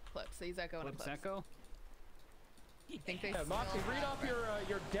 Clips. These echo and Whoops, clips. Echo? I think they Yeah, Moxie, still read have off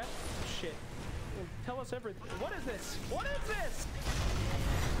your death shit. And tell us everything. What is this? What is this?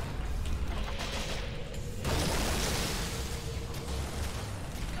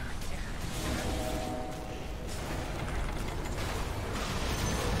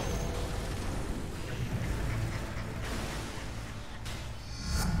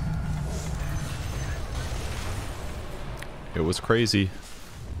 It was crazy,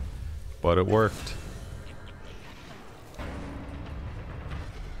 but it worked.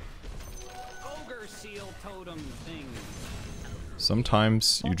 Ogre seal totem thing.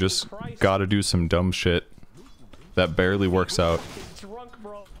 Sometimes you just gotta do some dumb shit that barely works out. Drunk,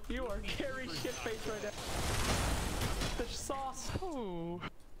 bro. You are Gary shitface right now. The sauce. Ooh.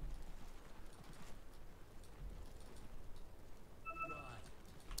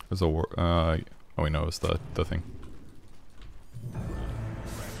 There's a oh wait, no, it's the thing.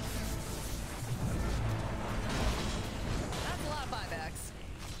 That's a lot of buybacks.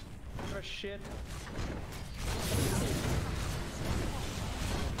 Oh shit.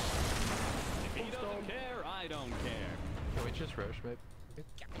 If he doesn't care, I don't care. Can we just rush maybe?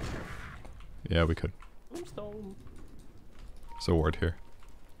 Yeah, we could. Tombstone. There's a ward here.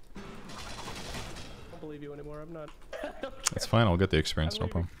 I don't believe you anymore. I'm not. That's fine. I'll get the experience. No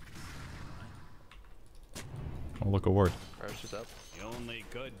problem. Oh, look, a ward. Rush is up. The only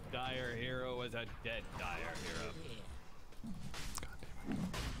good dire hero is a dead dire hero.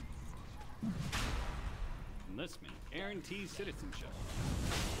 Enlistment guarantees citizenship.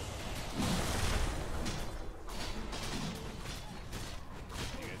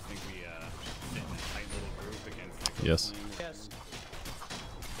 You guys think we sit in a tight little group against the Yes. Yes.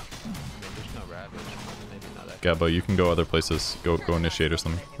 I mean, there's no ravage. Maybe not that. Gabbo, you can go other places. Go initiate or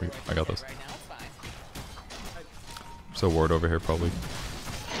something. I got this. Right now, it's fine. There's a ward over here, probably.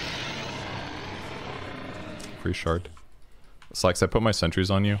 Free shard. Slacks, I put my sentries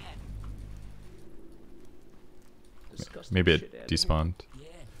on you. Disgusting Maybe shit it out of despawned.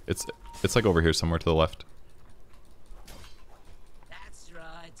 It's like over here somewhere to the left. That's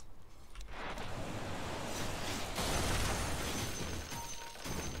right.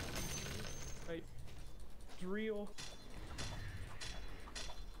 Right. It's real.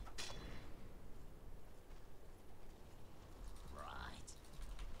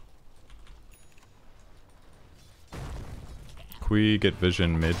 Can we get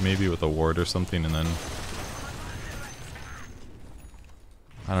vision mid maybe with a ward or something, and then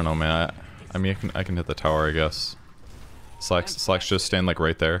I don't know, man. I mean, I can hit the tower, I guess. Slacks just stand like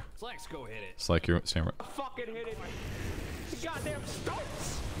right there. Slacks, go hit it. Slack, you're stand right. Fucking hit it. The goddamn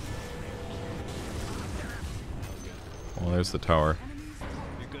stunts. Well, there's the tower.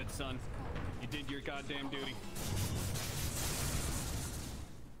 You're good, son. You did your goddamn duty.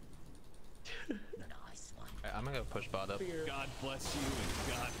 Alright, I'm gonna go push bot up. God bless you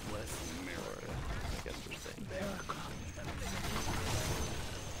and God bless America. I guess we're saying.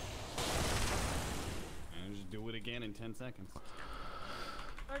 And just do it again in 10 seconds.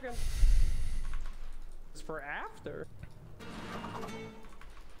 Second. It's for after.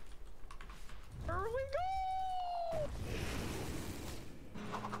 Here we go.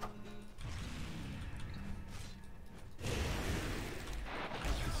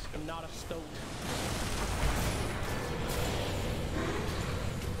 I'm not a stoat.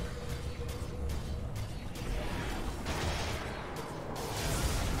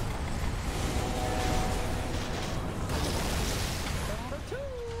 Number 2.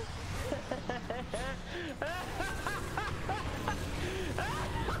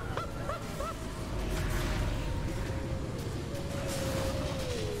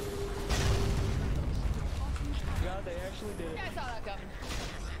 God, they actually did it. Yeah, I saw that coming.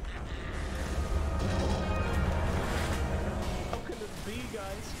 How can this be,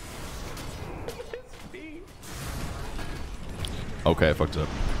 guys? This be? Okay, I fucked it up.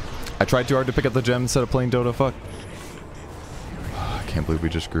 I tried too hard to pick up the gem instead of playing Dota. Fuck. I can't believe we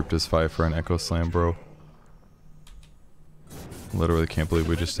just grouped as 5 for an Echo Slam, bro. Literally can't believe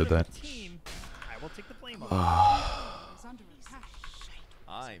we just did that. I will take the blame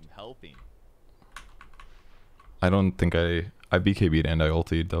I'm helping. I don't think I BKB'd and I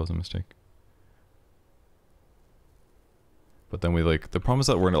ultied. That was a mistake. But then we like, the problem is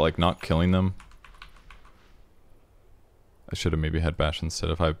that we're like not killing them. I should have maybe had bash instead.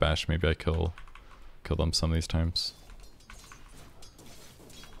 If I have bash, maybe I kill them some of these times.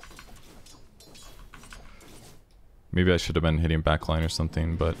 Maybe I should have been hitting backline or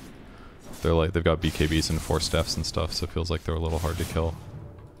something, but they're like, they've got BKBs and 4 steps and stuff, so it feels like they're a little hard to kill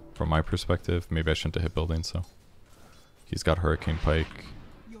from my perspective. Maybe I shouldn't have hit building, so. He's got Hurricane Pike.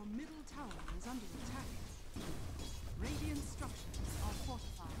 Your middle tower is under attack. Radiant structures are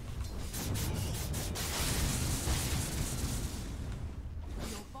fortified.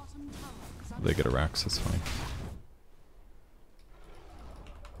 Your bottom tower is under They get a Rax, that's fine.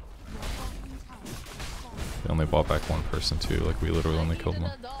 They only bought back 1 person too, like we literally only killed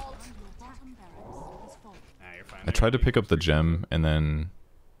 1. I tried to pick up the gem and then...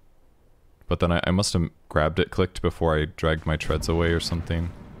 But then I must have grabbed it, clicked before I dragged my treads away or something.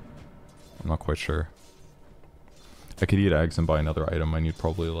 I'm not quite sure. I could eat Aghs and buy another item. I need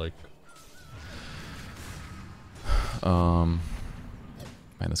probably like... Man,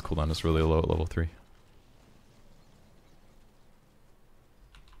 this cooldown is really low at level 3.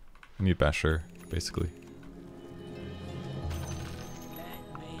 I need Basher, basically.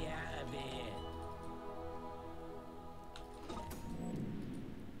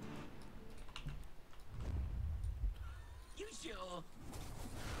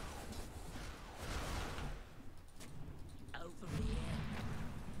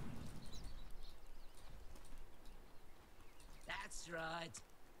 Right.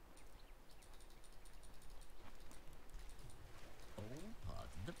 All part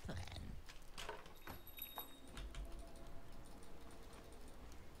of the plan.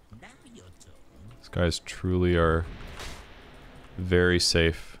 Now you're talking. These guys truly are very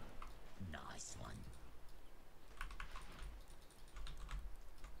safe. Nice one.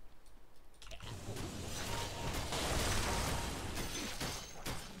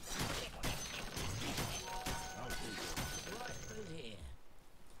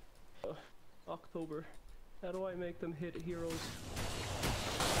 October. How do I make them hit heroes?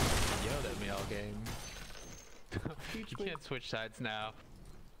 Yelled at me all game. You me. can't switch sides now.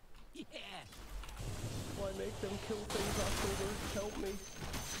 Yeah. Why make them kill things, October? Help me.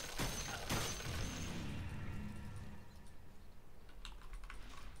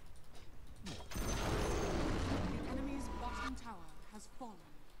 The enemy's bottom tower has fallen.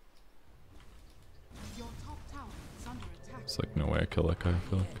 Your top tower is under attack. It's like no way I kill that guy, I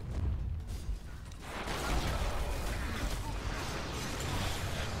feel like.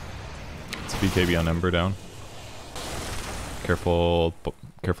 It's BKB on Ember down. Careful,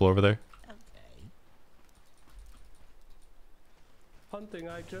 careful over there. Hunting,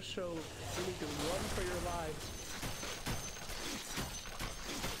 I just showed you need to run for your lives.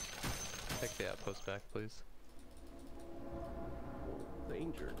 Take the outpost back, please.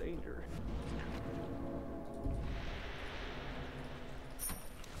 Danger, danger.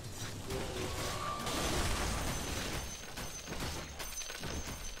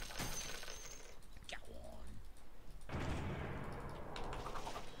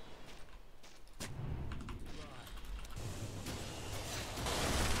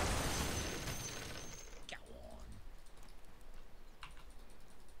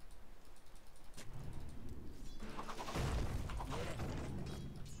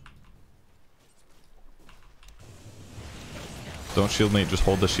 Don't shield me, just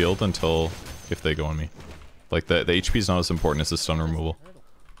hold the shield until if they go on me. Like the HP is not as important as the stun removal.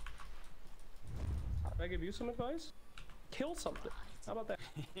 Can I give you some advice? Kill something. How about that?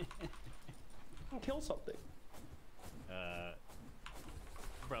 Kill something.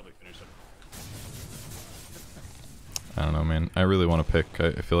 Probably finish him. I don't know, man. I really want to pick.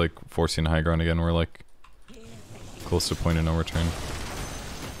 I feel like forcing high ground again, we're like close to point of no return.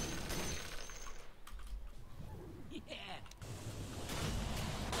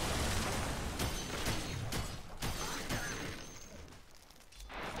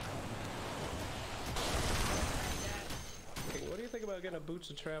 Getting a boots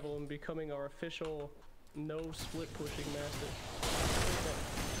of travel and becoming our official no split pushing master.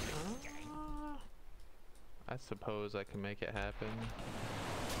 I suppose I can make it happen.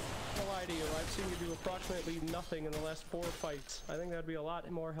 I'll lie to you, I've seen you do approximately nothing in the last 4 fights. I think that'd be a lot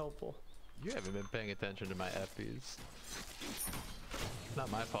more helpful. You haven't been paying attention to my FPs. It's not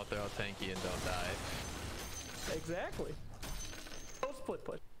my fault they're all tanky and don't die. Exactly. No split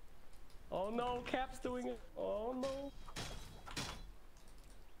push. Oh no, Cap's doing it. Oh no.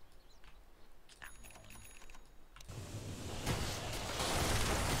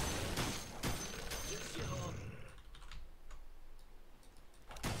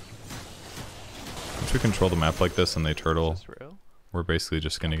 Once we control the map like this and they turtle, Is this real? we're basically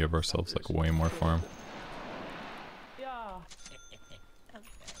just gonna give ourselves like way more farm. Yeah.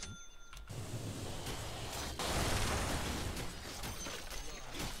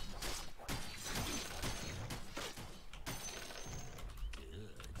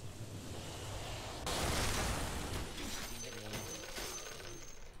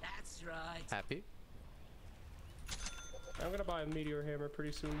 That's right. Happy? I'm gonna buy a meteor hammer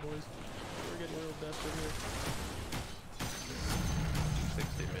pretty soon, boys. We're getting real desperate here.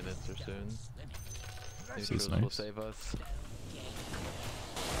 60 minutes or soon. This is Neutrals will nice. save us.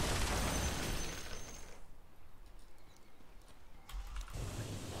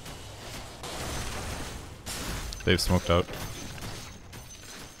 They've smoked out.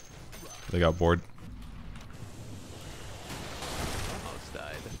 They got bored. Almost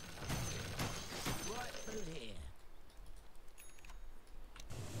died. Right through here.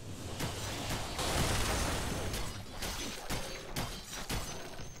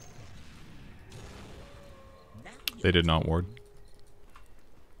 They did not ward.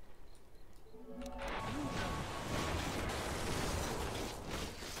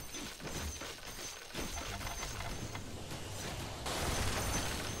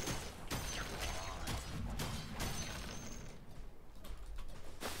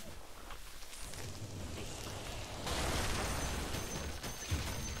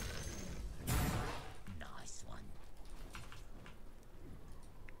 Nice one.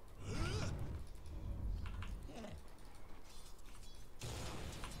 Yeah.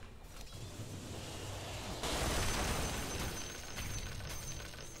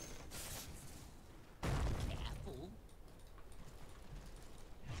 Careful.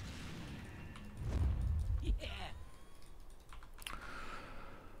 Yeah.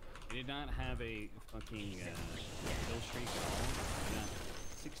 I did not have a fucking kill streak at all. I got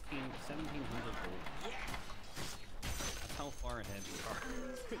 1,700 gold. That's how far ahead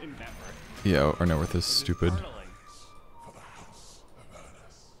we are in network. Yeah, our net worth is stupid.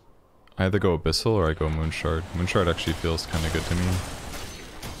 I either go Abyssal or I go Moonshard. Moonshard actually feels kind of good to me.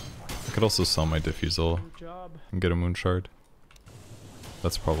 I could also sell my Diffusal Good job. and get a Moonshard.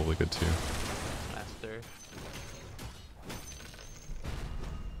 That's probably good too. Master.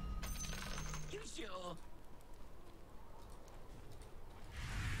 You sure?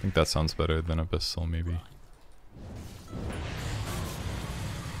 I think that sounds better than Abyssal maybe.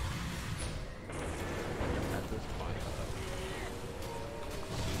 At this point.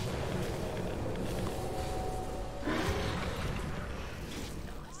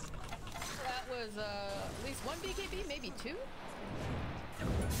 That was at least one BKB, maybe two.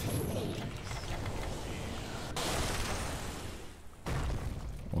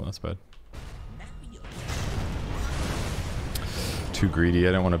 Well, that's bad. Too greedy.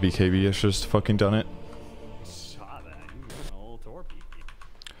 I didn't want to BKB. I should just fucking done it. Saw that. You were an old torpy.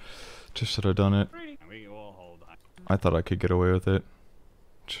 Just should have done it. And we will hold on. I thought I could get away with it.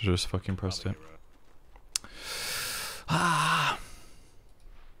 Should have just fucking pressed it. Ah.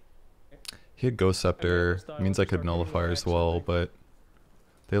 He had Ghost Scepter. Means I could Nullifier as well, but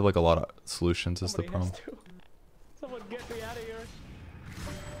they have like a lot of solutions is the Somebody has problem. to. Someone get me out of here.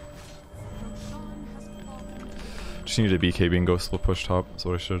 Roshan has fallen. Just needed a BKB and go split push top. That's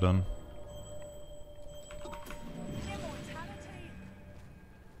what I should have done.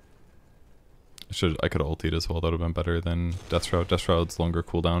 I could have ultied as well. That would have been better than Death Shroud. Death Shroud's longer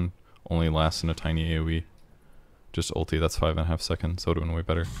cooldown, only lasts in a tiny AoE. Just ulti, that's 5.5 seconds. So it would have been way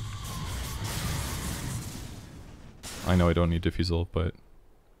better. I know I don't need Diffusal, but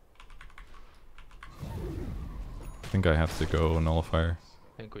I think I have to go Nullifier.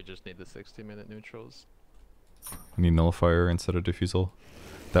 I think we just need the 60-minute neutrals. I need Nullifier instead of Diffusal.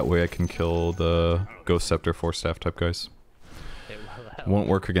 That way I can kill the Ghost Scepter 4-staff type guys. It will help. Won't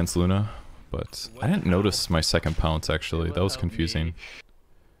work against Luna, but I didn't notice my second pounce actually. That was confusing.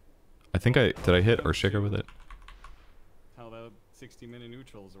 I think did I hit Earthshaker with it? How the 60-minute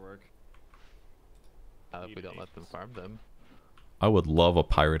neutrals work. If we don't let them farm them. I would love a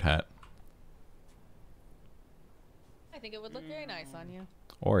pirate hat. I think it would look very nice on you.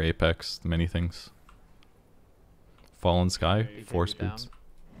 Or Apex, many things. Fallen Sky, 4 speeds.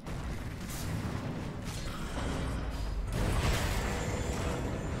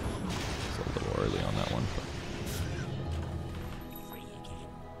 It's a little early on that one. But.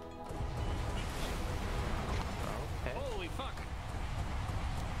 Okay. Holy fuck!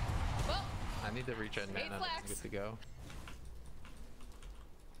 Well, I need to regen mana and I'm good to go.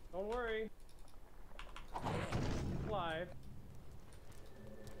 Don't worry. Live.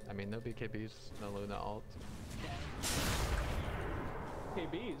 I mean, no BKBs, no Luna ult.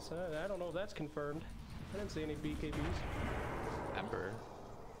 KBs. I don't know if that's confirmed. I didn't see any BKBs. Ember.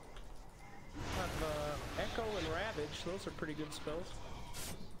 Have Echo and Ravage. Those are pretty good spells.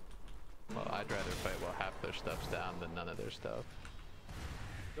 Well, I'd rather fight while half their stuff's down than none of their stuff.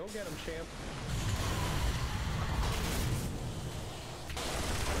 Go get him, champ.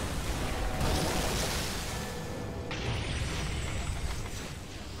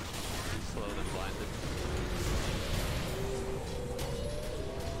 Slow than blinded.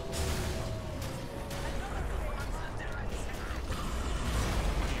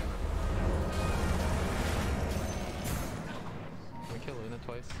 Can we kill Luna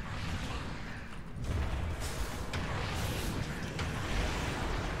twice?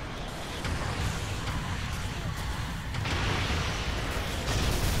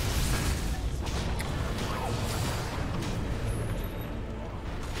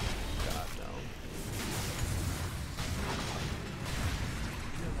 God no.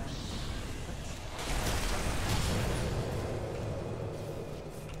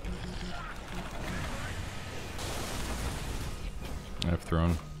 I've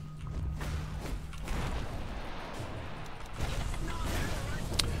thrown.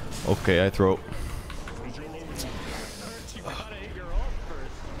 Okay, I throw.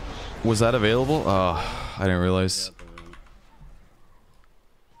 Was that available? I didn't realize.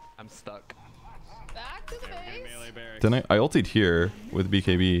 I'm stuck. Back to the base. Didn't I ultied here with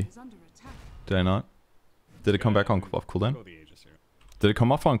BKB. Did I not? Did it come back on off cooldown? Did it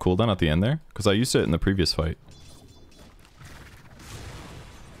come off on cooldown at the end there? Because I used it in the previous fight.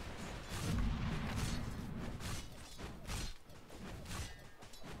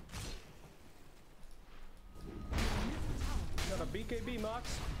 Got a BKB,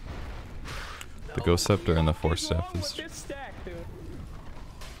 Mox. The Ghost Scepter and the Force Staff What's is... wrong with this stack, dude?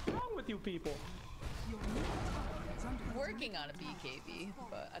 What's wrong with you people? Working on a BKB,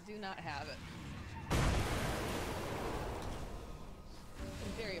 but I do not have it. I'm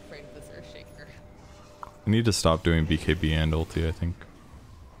very afraid of this Earthshaker. I need to stop doing BKB and ulti, I think.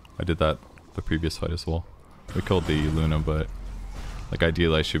 I did that the previous fight as well. We killed the Luna, but... Like,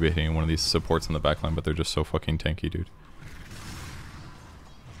 ideally I should be hitting one of these supports in the backline, but they're just so fucking tanky, dude.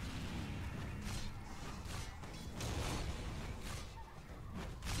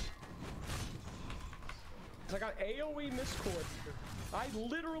 I got AoE Miscord. I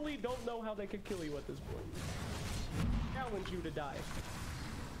literally don't know how they could kill you at this point. Challenge you to die.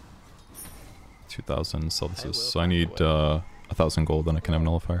 2,000, so this is... So I need 1,000 gold, then I can have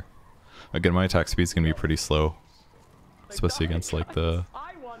Nullifier. Again, my attack speed's gonna be pretty slow. Especially against, like, the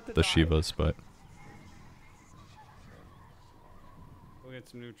Shivas, but... We'll get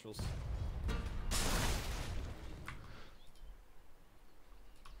some neutrals.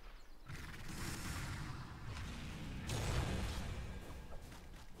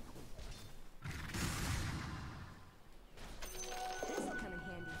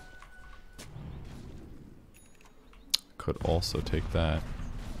 Could also take that.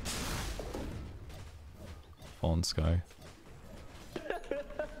 Fallen Sky.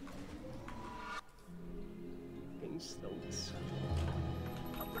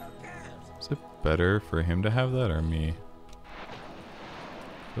 Is it better for him to have that or me?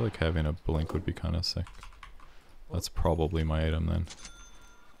 I feel like having a blink would be kind of sick. That's probably my item then.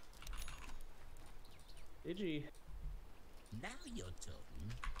 Iggy. Now you're talking.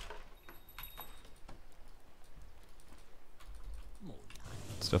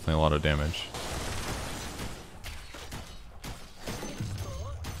 It's definitely a lot of damage.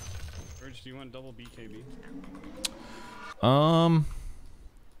 Purge, do you want double BKB?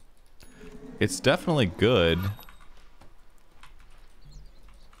 It's definitely good.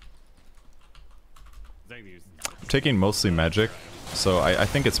 I'm taking mostly magic, so I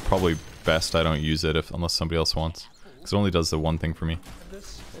think it's probably best I don't use it unless somebody else wants. Because it only does the one thing for me.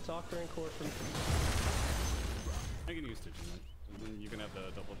 This, it's Octarine Core from... I can use Stygian then. And then you can have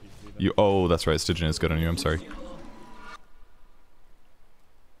the double BKB then. Oh, that's right. Stygian is good on you. I'm sorry.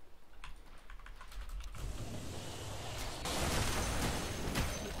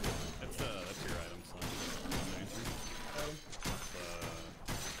 That's your item, son.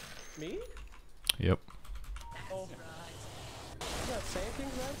 Me? Yep. Oh. Is that Sand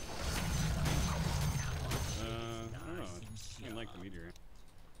King's right? I don't know. I didn't like the meteor.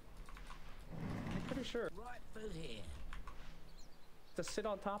 I'm pretty sure. Right foot here. To sit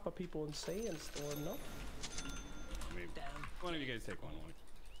on top of people in Sandstorm, no? Maybe. One of you guys take one.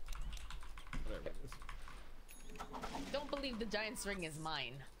 Whatever it is. Don't believe the giant's ring is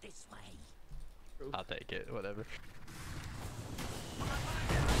mine. This way. I'll take it, whatever.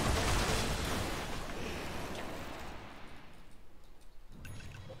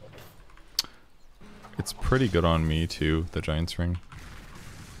 It's pretty good on me too, the Giant's Ring.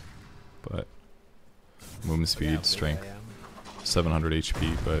 But movement speed, strength, 700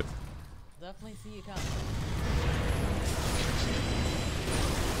 HP, but Definitely see you coming.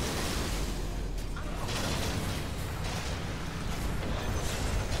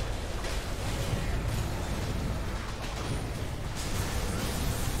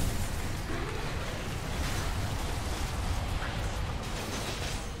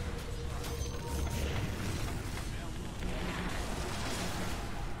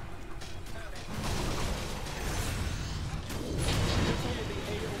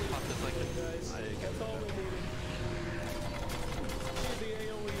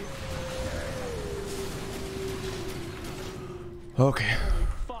 okay.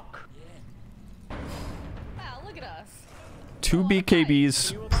 Fuck. Wow, look at us. 2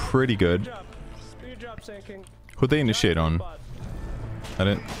 BKBs, pretty good. Good job, Sand King. Who'd they initiate on? I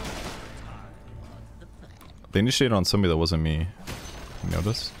didn't. They initiated on somebody that wasn't me. You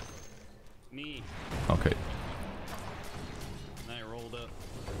notice? Me. Okay. And I rolled up.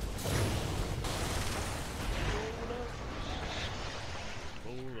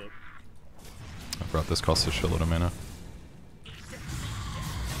 Rolled up. I forgot this costs a shitload of mana.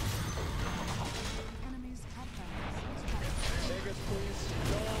 Enemies top barracks. Vegas, please.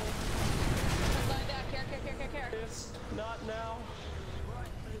 No. Lie down, care. Yes, not now.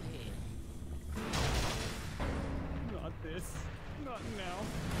 Not this. Not now.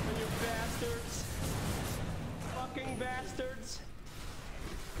 And you bastards. Fucking bastards.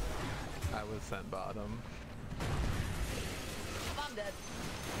 I was sent bottom. I'm dead.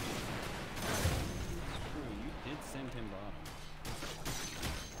 True, you did send him bottom.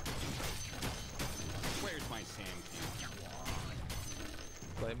 Where's my Sam King?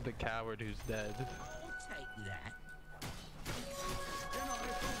 Blame the coward who's dead. Take that.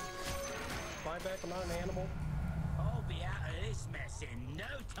 Fly back, I'm not an animal. I'll be out of this mess in no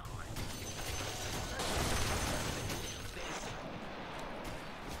time.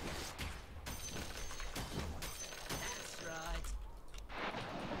 That's right.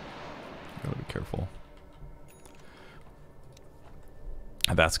 Gotta be careful.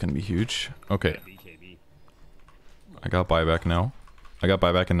 That's gonna be huge. Okay. BKB. I got buyback now. I got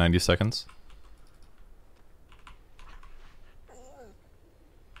buyback in 90 seconds.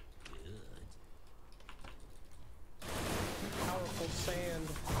 Powerful sand.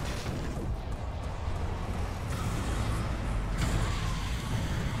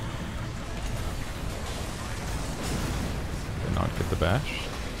 Did not get the bash.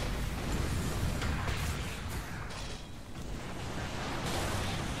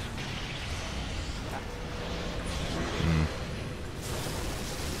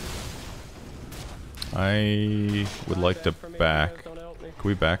 I would like to back. Can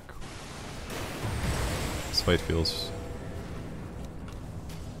we back? This fight feels...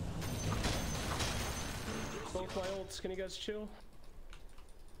 Both my ults, can you guys chill?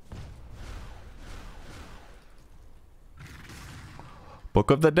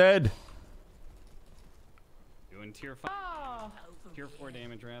 Book of the Dead! Doing tier 5. Tier 4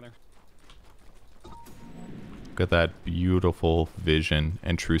 damage, rather. Look at that beautiful vision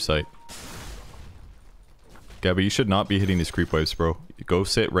and true sight. Gabby, you should not be hitting these creep waves, bro. Go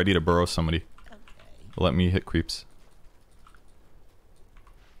sit ready to burrow somebody. Let me hit creeps.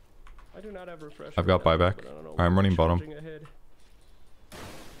 I do not have refresh. I've got buyback. I'm running bottom. Ahead.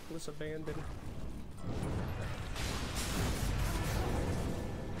 Let's abandon.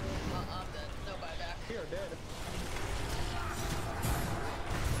 I'm dead. No buyback. We are dead.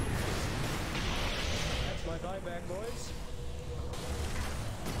 That's my buyback, boys.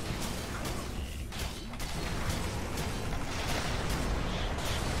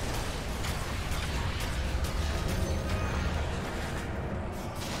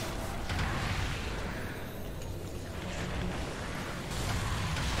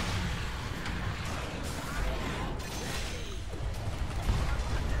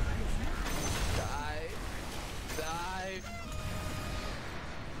 Die.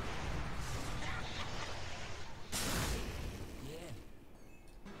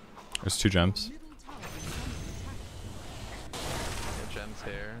 There's 2 gems. Get gems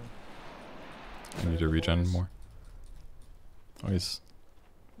here. I need to regen more. Oh, he's...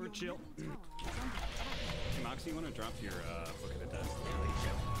 We're chill. Moxie, you want to drop your Book of the Dead?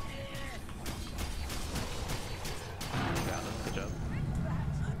 Got him. Good job.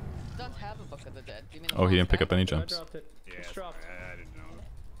 Don't have a Book of the Dead. Do you mean Oh, he didn't pick up any I gems. dropped it. Yeah, It's sorry, dropped. I didn't know.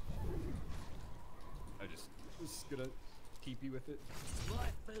 I just was gonna TP with it.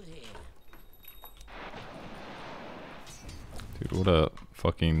 Right through here. Dude, what a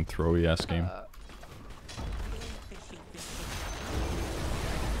fucking throwy ass game.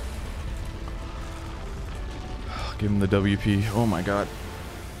 Give him the WP. Oh my god.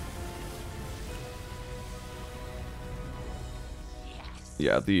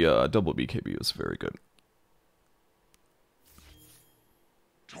 Yeah, the double BKB was very good.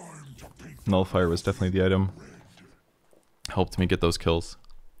 Nullifier was definitely the item. Helped me get those kills.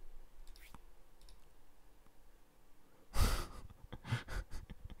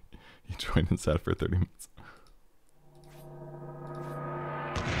 He joined and sat for 30 minutes.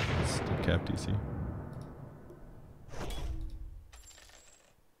 Still cap DC.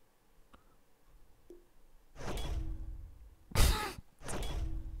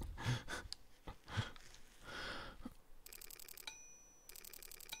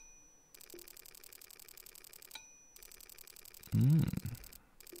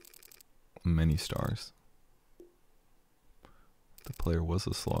 Many stars. The player was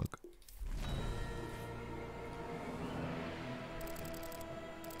a slug.